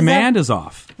because the demand is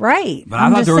off. Right. But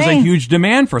I thought there was a huge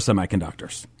demand for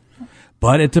semiconductors.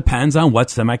 But it depends on what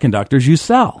semiconductors you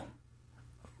sell.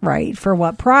 Right. For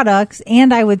what products.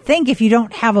 And I would think if you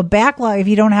don't have a backlog, if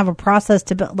you don't have a process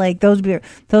to build, like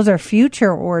those are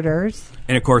future orders.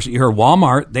 And of course, you heard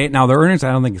Walmart. Now their earnings,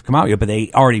 I don't think it's come out yet, but they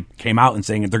already came out and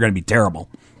saying that they're going to be terrible.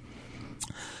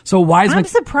 So why is I'm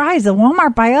surprised. The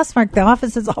Walmart by us, Mark, the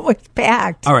office is always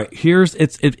packed. All right,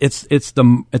 it's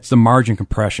the margin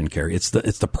compression, Carrie. It's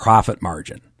the profit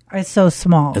margin. It's so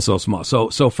small. It's so small.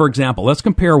 So for example, let's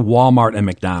compare Walmart and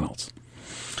McDonald's.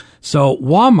 So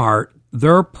Walmart,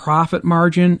 their profit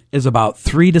margin is about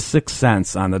 3 to 6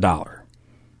 cents on the dollar.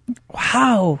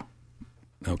 Wow.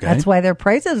 Okay. That's why their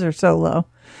prices are so low.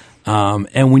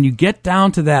 And when you get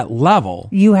down to that level,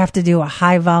 you have to do a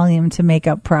high volume to make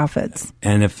up profits.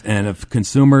 And if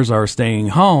consumers are staying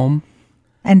home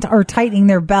and are tightening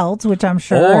their belts, which I'm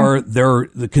sure, or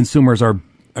the consumers are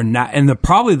not, and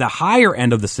probably the higher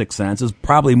end of the 6 cents is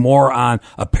probably more on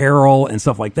apparel and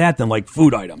stuff like that than like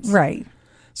food items, right?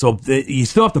 So you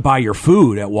still have to buy your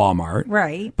food at Walmart,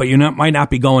 right? But you might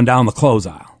not be going down the clothes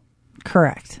aisle,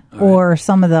 correct? Or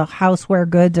some of the houseware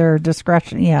goods or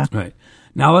discretion, yeah, right.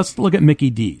 Now let's look at Mickey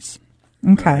D's.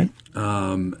 Okay.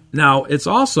 Right? Now it's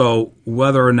also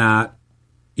whether or not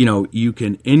you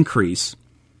can increase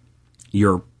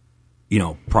your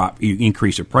you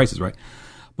increase your prices, right?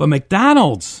 But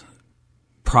McDonald's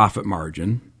profit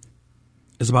margin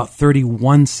is about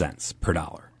 31 cents per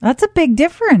dollar. That's a big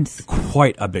difference.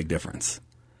 Quite a big difference.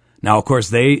 Now, of course,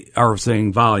 they are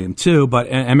saying volume too, but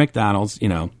at McDonald's,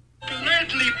 Gladly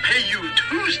pay you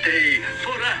Tuesday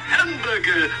for a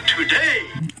hamburger today.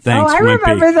 Thanks, I Wimpy.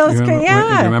 remember those. You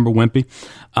remember Wimpy?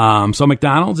 So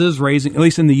McDonald's is raising, at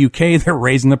least in the UK, they're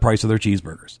raising the price of their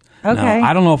cheeseburgers. Okay. Now,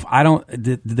 I don't know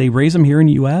did they raise them here in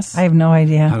the U.S.? I have no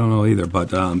idea. I don't know either. But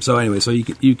so anyway, so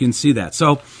you can see that.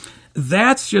 So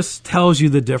that's just tells you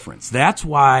the difference. That's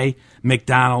why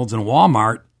McDonald's and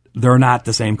Walmart, they're not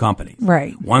the same company.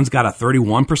 Right. One's got a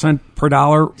 31% per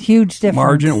dollar huge difference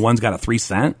margin, and one's got a 3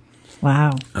 cent.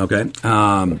 Wow. Okay.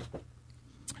 Now,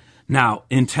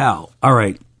 Intel. All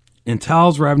right.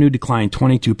 Intel's revenue declined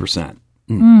 22%.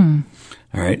 All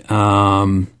right.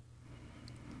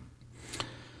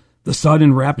 The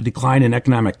sudden rapid decline in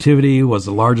economic activity was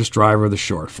the largest driver of the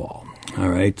shortfall. All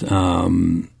right.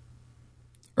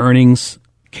 Earnings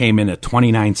came in at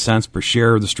 29 cents per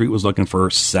share. The street was looking for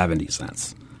 70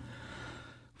 cents.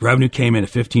 Revenue came in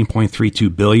at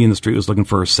 $15.32 billion. The street was looking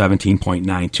for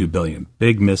 $17.92 billion.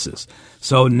 Big misses.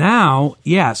 So now,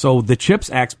 so the CHIPS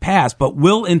Act passed, but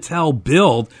will Intel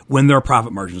build when their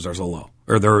profit margins are so low?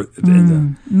 Or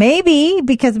maybe,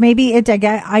 because maybe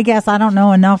I guess I don't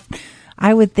know enough.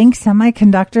 I would think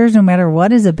semiconductors, no matter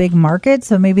what, is a big market.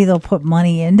 So maybe they'll put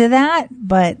money into that,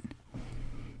 but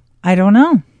I don't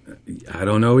know. I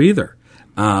don't know either.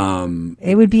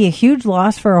 It would be a huge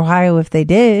loss for Ohio if they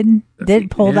did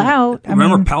pulled out.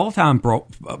 Remember Peloton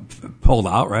pulled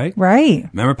out, right? Right.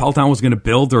 Remember Peloton was going to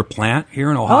build their plant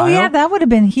here in Ohio? Oh, yeah, that would have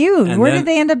been huge. And where did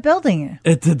they end up building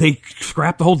it? They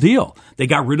scrapped the whole deal. They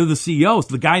got rid of the CEO. So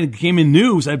the guy that came in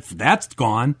new said, that's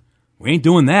gone. We ain't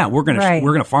doing that. We're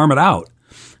gonna farm it out.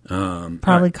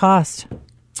 Probably cost.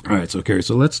 All right, so Carrie,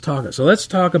 let's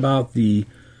talk about the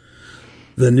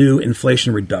new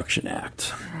Inflation Reduction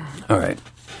Act. All right.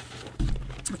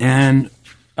 And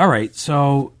all right,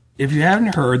 so if you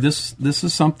haven't heard, this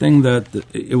is something that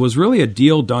it was really a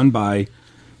deal done by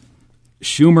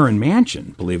Schumer and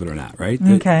Manchin, believe it or not, right?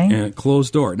 Okay.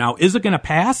 Closed door. Now, is it going to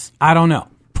pass? I don't know.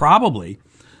 Probably.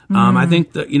 I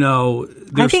think that,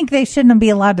 I think they shouldn't be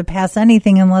allowed to pass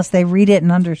anything unless they read it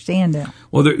and understand it.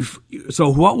 Well, so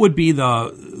what would be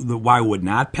the why would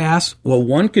not pass? Well,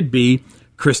 one could be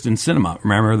Kristen Sinema.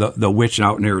 Remember the witch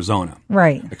out in Arizona?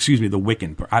 Right. Excuse me, the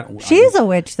Wiccan. She is a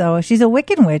witch, though. She's a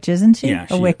Wiccan witch, isn't she? Yeah,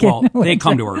 Wiccan. Well, they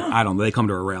come to her. They come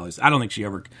to her rallies. I don't think she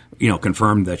ever,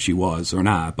 confirmed that she was or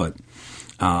not. But,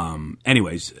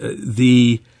 anyways,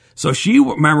 So she,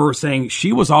 remember saying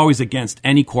she was always against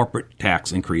any corporate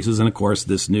tax increases, and of course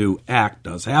this new act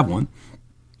does have one.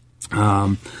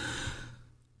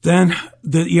 Then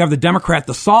you have the Democrat,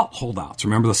 the SALT holdouts.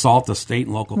 Remember the SALT, the state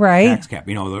and local tax cap.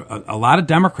 A lot of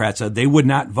Democrats said they would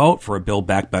not vote for a Build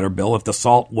Back Better bill if the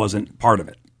SALT wasn't part of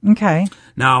it. Okay.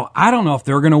 Now, I don't know if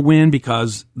they're going to win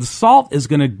because the SALT is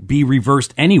going to be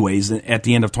reversed anyways at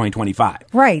the end of 2025.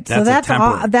 Right. So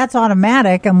that's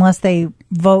automatic unless they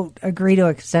agree to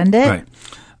extend it. Right.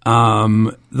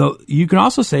 You can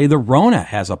also say the Rona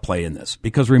has a play in this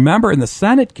because remember in the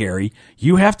Senate, Gary,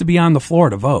 you have to be on the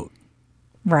floor to vote.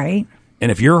 Right.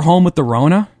 And if you're home with the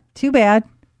Rona, Too bad.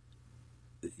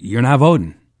 you're not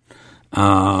voting.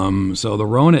 So the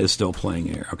Rona is still playing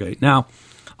here. Okay. Now,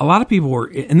 a lot of people were,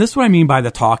 and this is what I mean by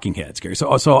the talking heads, Gary. So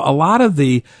a lot of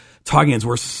the talking heads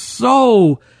were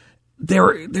they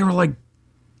were like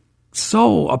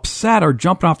so upset or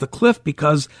jumping off the cliff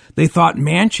because they thought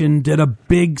Manchin did a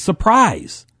big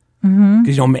surprise.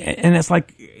 Because, and it's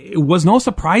like, it was no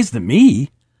surprise to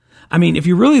me. I mean, if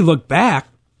you really look back,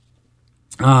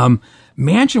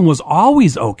 Manchin was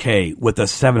always okay with a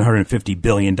 $750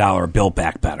 billion Build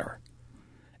Back Better.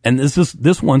 And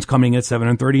this one's coming at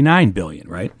 $739 billion,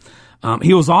 right?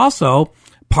 He was also,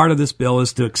 part of this bill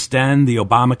is to extend the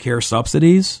Obamacare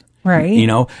subsidies. Right.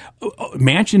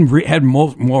 Manchin had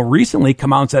more recently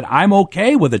come out and said, I'm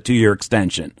okay with a 2-year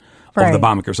extension of the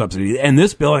Obamacare subsidy. And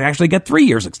this bill actually get 3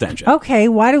 years extension. Okay,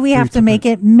 why do we have to make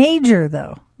it major,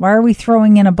 though? Why are we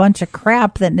throwing in a bunch of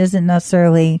crap that isn't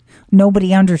necessarily,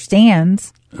 nobody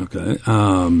understands? Okay.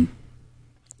 And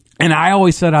I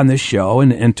always said on this show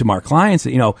and to our clients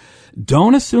that,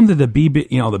 don't assume that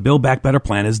the Build Back Better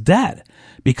plan is dead,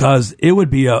 because it would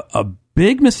be a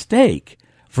big mistake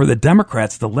for the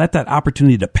Democrats to let that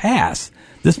opportunity to pass.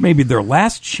 This may be their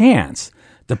last chance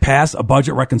to pass a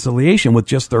budget reconciliation with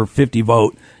just their 50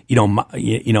 vote,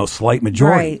 slight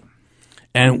majority. Right.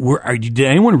 And did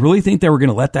anyone really think they were going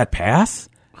to let that pass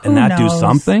and Who not do knows?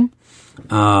 something?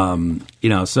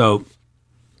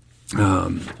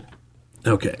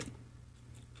 Okay.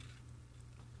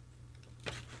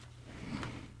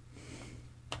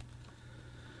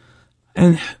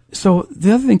 And so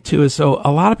the other thing too is, so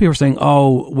a lot of people are saying,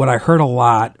 what I heard a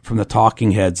lot from the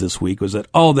talking heads this week was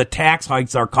that, the tax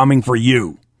hikes are coming for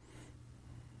you.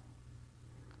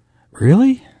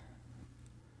 Really?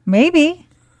 Maybe.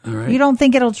 All right. You don't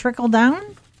think it'll trickle down?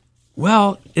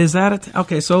 Well, is that for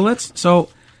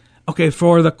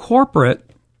the corporate,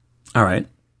 all right.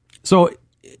 So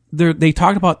they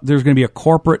talked about there's going to be a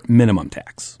corporate minimum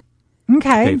tax.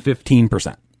 Okay.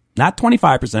 15%. Not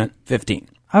 25%, 15.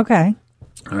 Okay.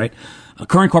 All right.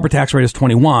 Current corporate tax rate is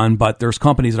 21, but there's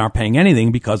companies that aren't paying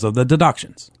anything because of the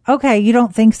deductions. Okay. You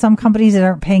don't think some companies that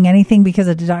aren't paying anything because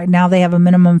of now they have a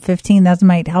minimum 15, that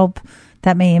might help,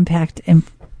 that may impact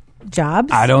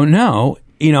jobs? I don't know.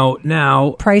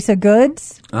 Now price of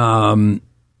goods?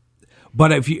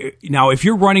 But if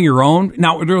you're running your own,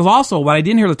 now there's also what I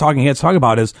didn't hear the talking heads talk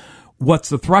about is what's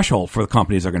the threshold for the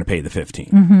companies that are going to pay the 15?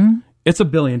 Mm-hmm. It's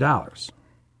 $1 billion.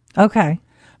 Okay.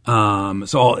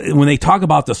 So when they talk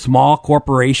about the small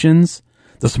corporations,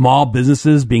 the small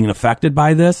businesses being affected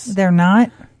by this, they're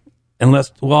not. To me,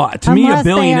 $1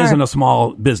 billion isn't a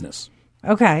small business.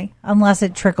 Okay, unless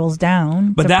it trickles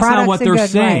down. But that's not what they're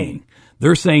saying. Right.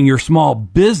 They're saying your small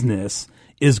business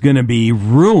is going to be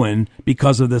ruined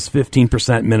because of this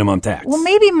 15% minimum tax. Well,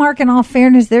 maybe, Mark, in all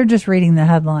fairness, they're just reading the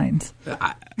headlines.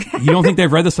 You don't think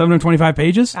they've read the 725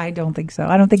 pages? I don't think so.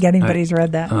 I don't think anybody's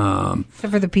read that,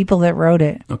 except for the people that wrote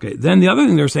it. Okay. Then the other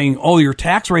thing they're saying, your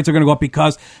tax rates are going to go up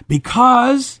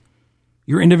because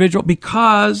you're individual,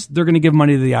 because they're going to give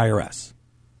money to the IRS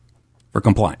for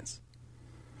compliance.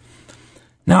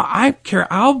 Now, I'm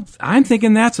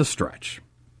thinking that's a stretch.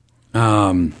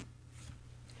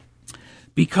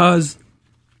 Because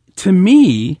to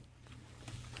me,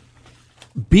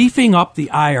 beefing up the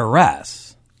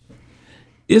IRS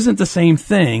isn't the same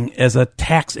thing as a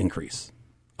tax increase,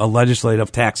 a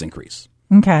legislative tax increase.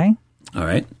 Okay. All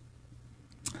right.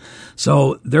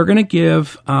 So they're going to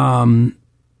give $80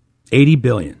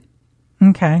 billion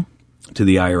Okay. to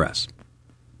the IRS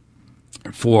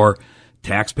for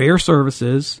taxpayer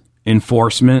services,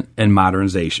 enforcement, and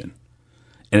modernization.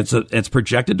 And it's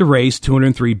projected to raise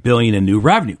 $203 billion in new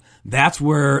revenue. That's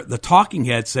where the talking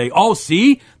heads say,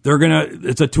 see,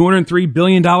 it's a $203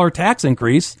 billion tax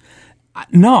increase.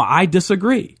 No, I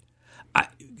disagree.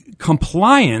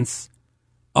 Compliance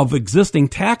of existing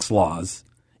tax laws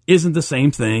isn't the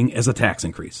same thing as a tax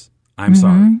increase. I'm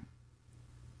sorry.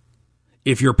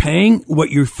 If you're paying what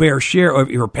your fair share, or if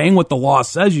you're paying what the law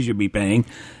says you should be paying,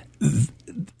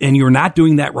 and you're not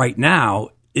doing that right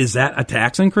now, is that a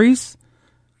tax increase?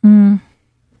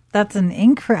 That's an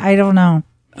increase. I don't know.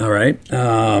 All right.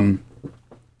 And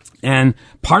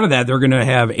part of that, they're going to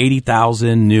have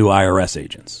 80,000 new IRS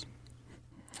agents.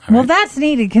 Well, that's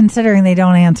needed considering they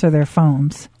don't answer their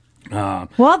phones. Well,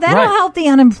 that'll help the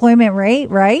unemployment rate,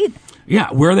 right?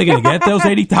 Yeah. Where are they going to get those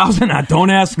 80,000?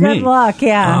 Don't ask me. Good luck.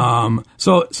 Yeah.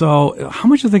 So how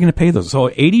much are they going to pay those?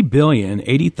 So 80 billion,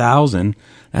 80,000.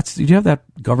 Do you have that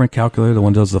government calculator, the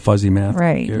one that does the fuzzy math?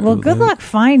 Right. Well, good luck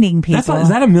finding people. Is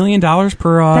that $1 million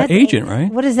per agent,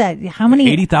 right? What is that? How many?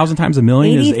 80,000 times $1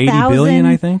 million is 80 billion,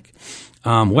 I think.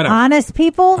 whatever. Honest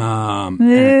people? Now,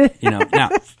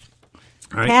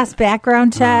 right? Past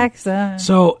background checks.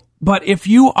 But if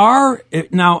you are,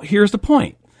 now here's the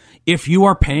point. If you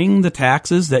are paying the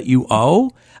taxes that you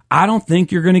owe, I don't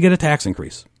think you're going to get a tax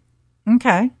increase.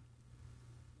 Okay.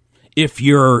 If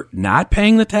you're not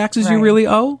paying the taxes you really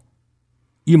owe,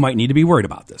 you might need to be worried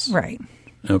about this. Right.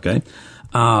 Okay.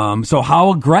 So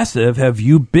how aggressive have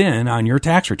you been on your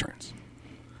tax returns?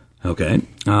 Okay.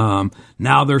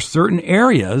 Now there's certain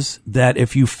areas that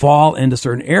if you fall into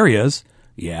certain areas,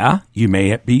 you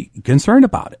may be concerned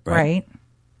about it. Right.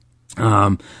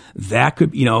 That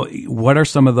could, what are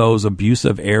some of those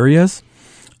abusive areas?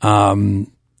 I'm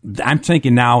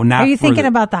thinking now, not. Are you thinking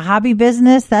about the hobby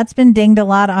business? That's been dinged a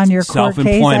lot on your court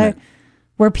case,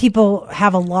 where people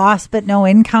have a loss but no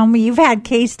income. You've had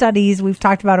case studies we've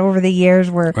talked about over the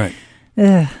years where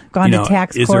gone to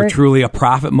tax court. Is there truly a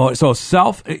profit motive? So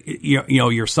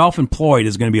you're self-employed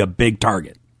is going to be a big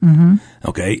target. Mm-hmm.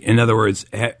 Okay. In other words,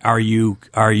 are you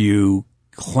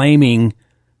claiming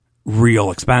real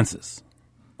expenses?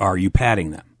 Are you padding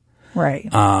them? Right.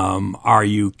 Are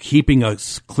you keeping a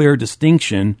clear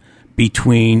distinction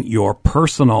between your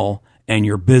personal and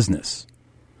your business?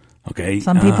 Okay.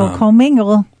 Some people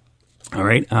commingle. All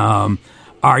right.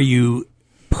 Are you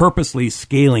purposely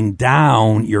scaling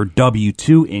down your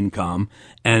W-2 income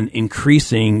and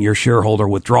increasing your shareholder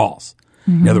withdrawals?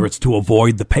 Mm-hmm. In other words, to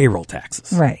avoid the payroll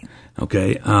taxes. Right.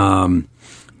 Okay. So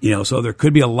there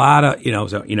could be a lot of,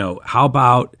 how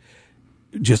about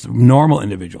just normal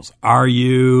individuals? Are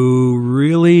you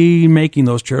really making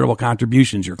those charitable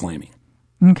contributions you're claiming?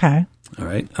 Okay. All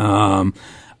right.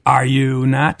 Are you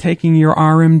not taking your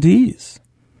RMDs?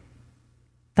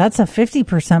 That's a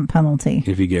 50% penalty.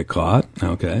 If you get caught.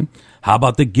 Okay. How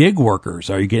about the gig workers?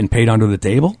 Are you getting paid under the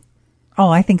table? Oh,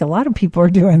 I think a lot of people are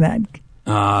doing that.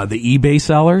 The eBay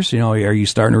sellers, are you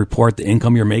starting to report the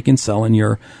income you're making selling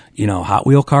your, Hot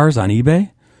Wheel cars on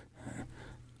eBay?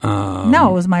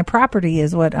 No, it was my property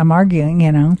is what I'm arguing,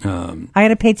 I got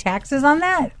to pay taxes on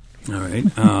that. All right.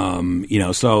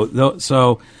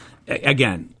 So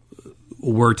again,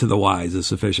 word to the wise is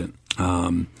sufficient.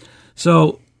 And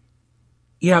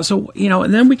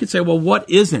then we could say, well, what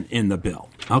isn't in the bill?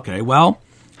 Okay, well,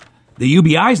 the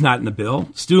UBI is not in the bill.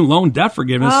 Student loan debt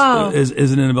forgiveness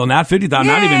isn't in the bill. Not $50,000,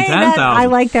 not even $10,000. I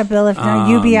like that bill. If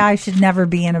UBI should never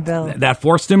be in a bill. That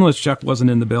fourth stimulus check wasn't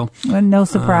in the bill. No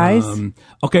surprise.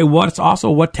 Okay,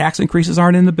 what tax increases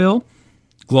aren't in the bill?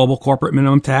 Global corporate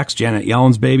minimum tax, Janet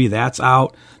Yellen's baby, that's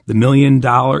out. The $1 million,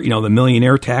 the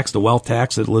millionaire tax, the wealth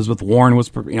tax that Elizabeth Warren was,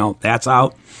 that's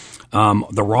out.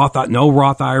 The Roth, no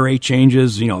Roth IRA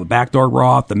changes, the backdoor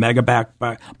Roth, the mega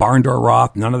barn door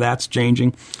Roth, none of that's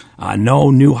changing.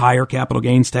 No new higher capital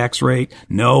gains tax rate,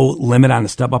 no limit on the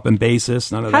step up in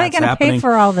basis, none of that's happening. How are you going to pay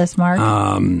for all this, Mark?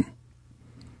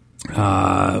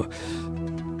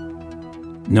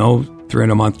 No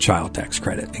 300-month child tax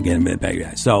credit.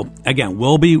 So, again,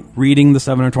 we'll be reading the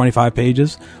 725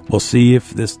 pages. We'll see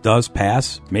if this does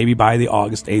pass, maybe by the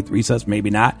August 8th recess, maybe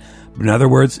not. But in other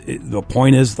words, the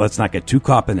point is, let's not get too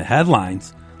caught up in the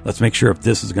headlines. Let's make sure if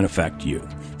this is going to affect you.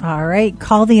 All right.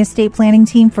 Call the estate planning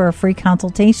team for a free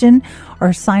consultation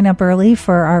or sign up early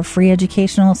for our free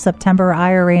educational September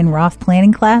IRA and Roth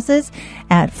planning classes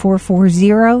at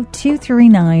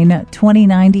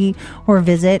 440-239-2090 or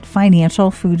visit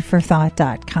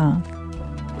financialfoodforthought.com.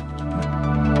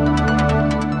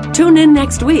 Tune in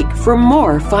next week for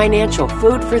more Financial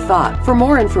Food for Thought. For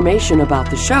more information about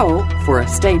the show, for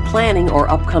estate planning or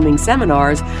upcoming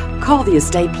seminars, call the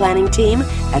estate planning team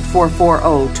at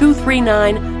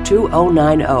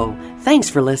 440-239-2090. Thanks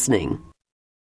for listening.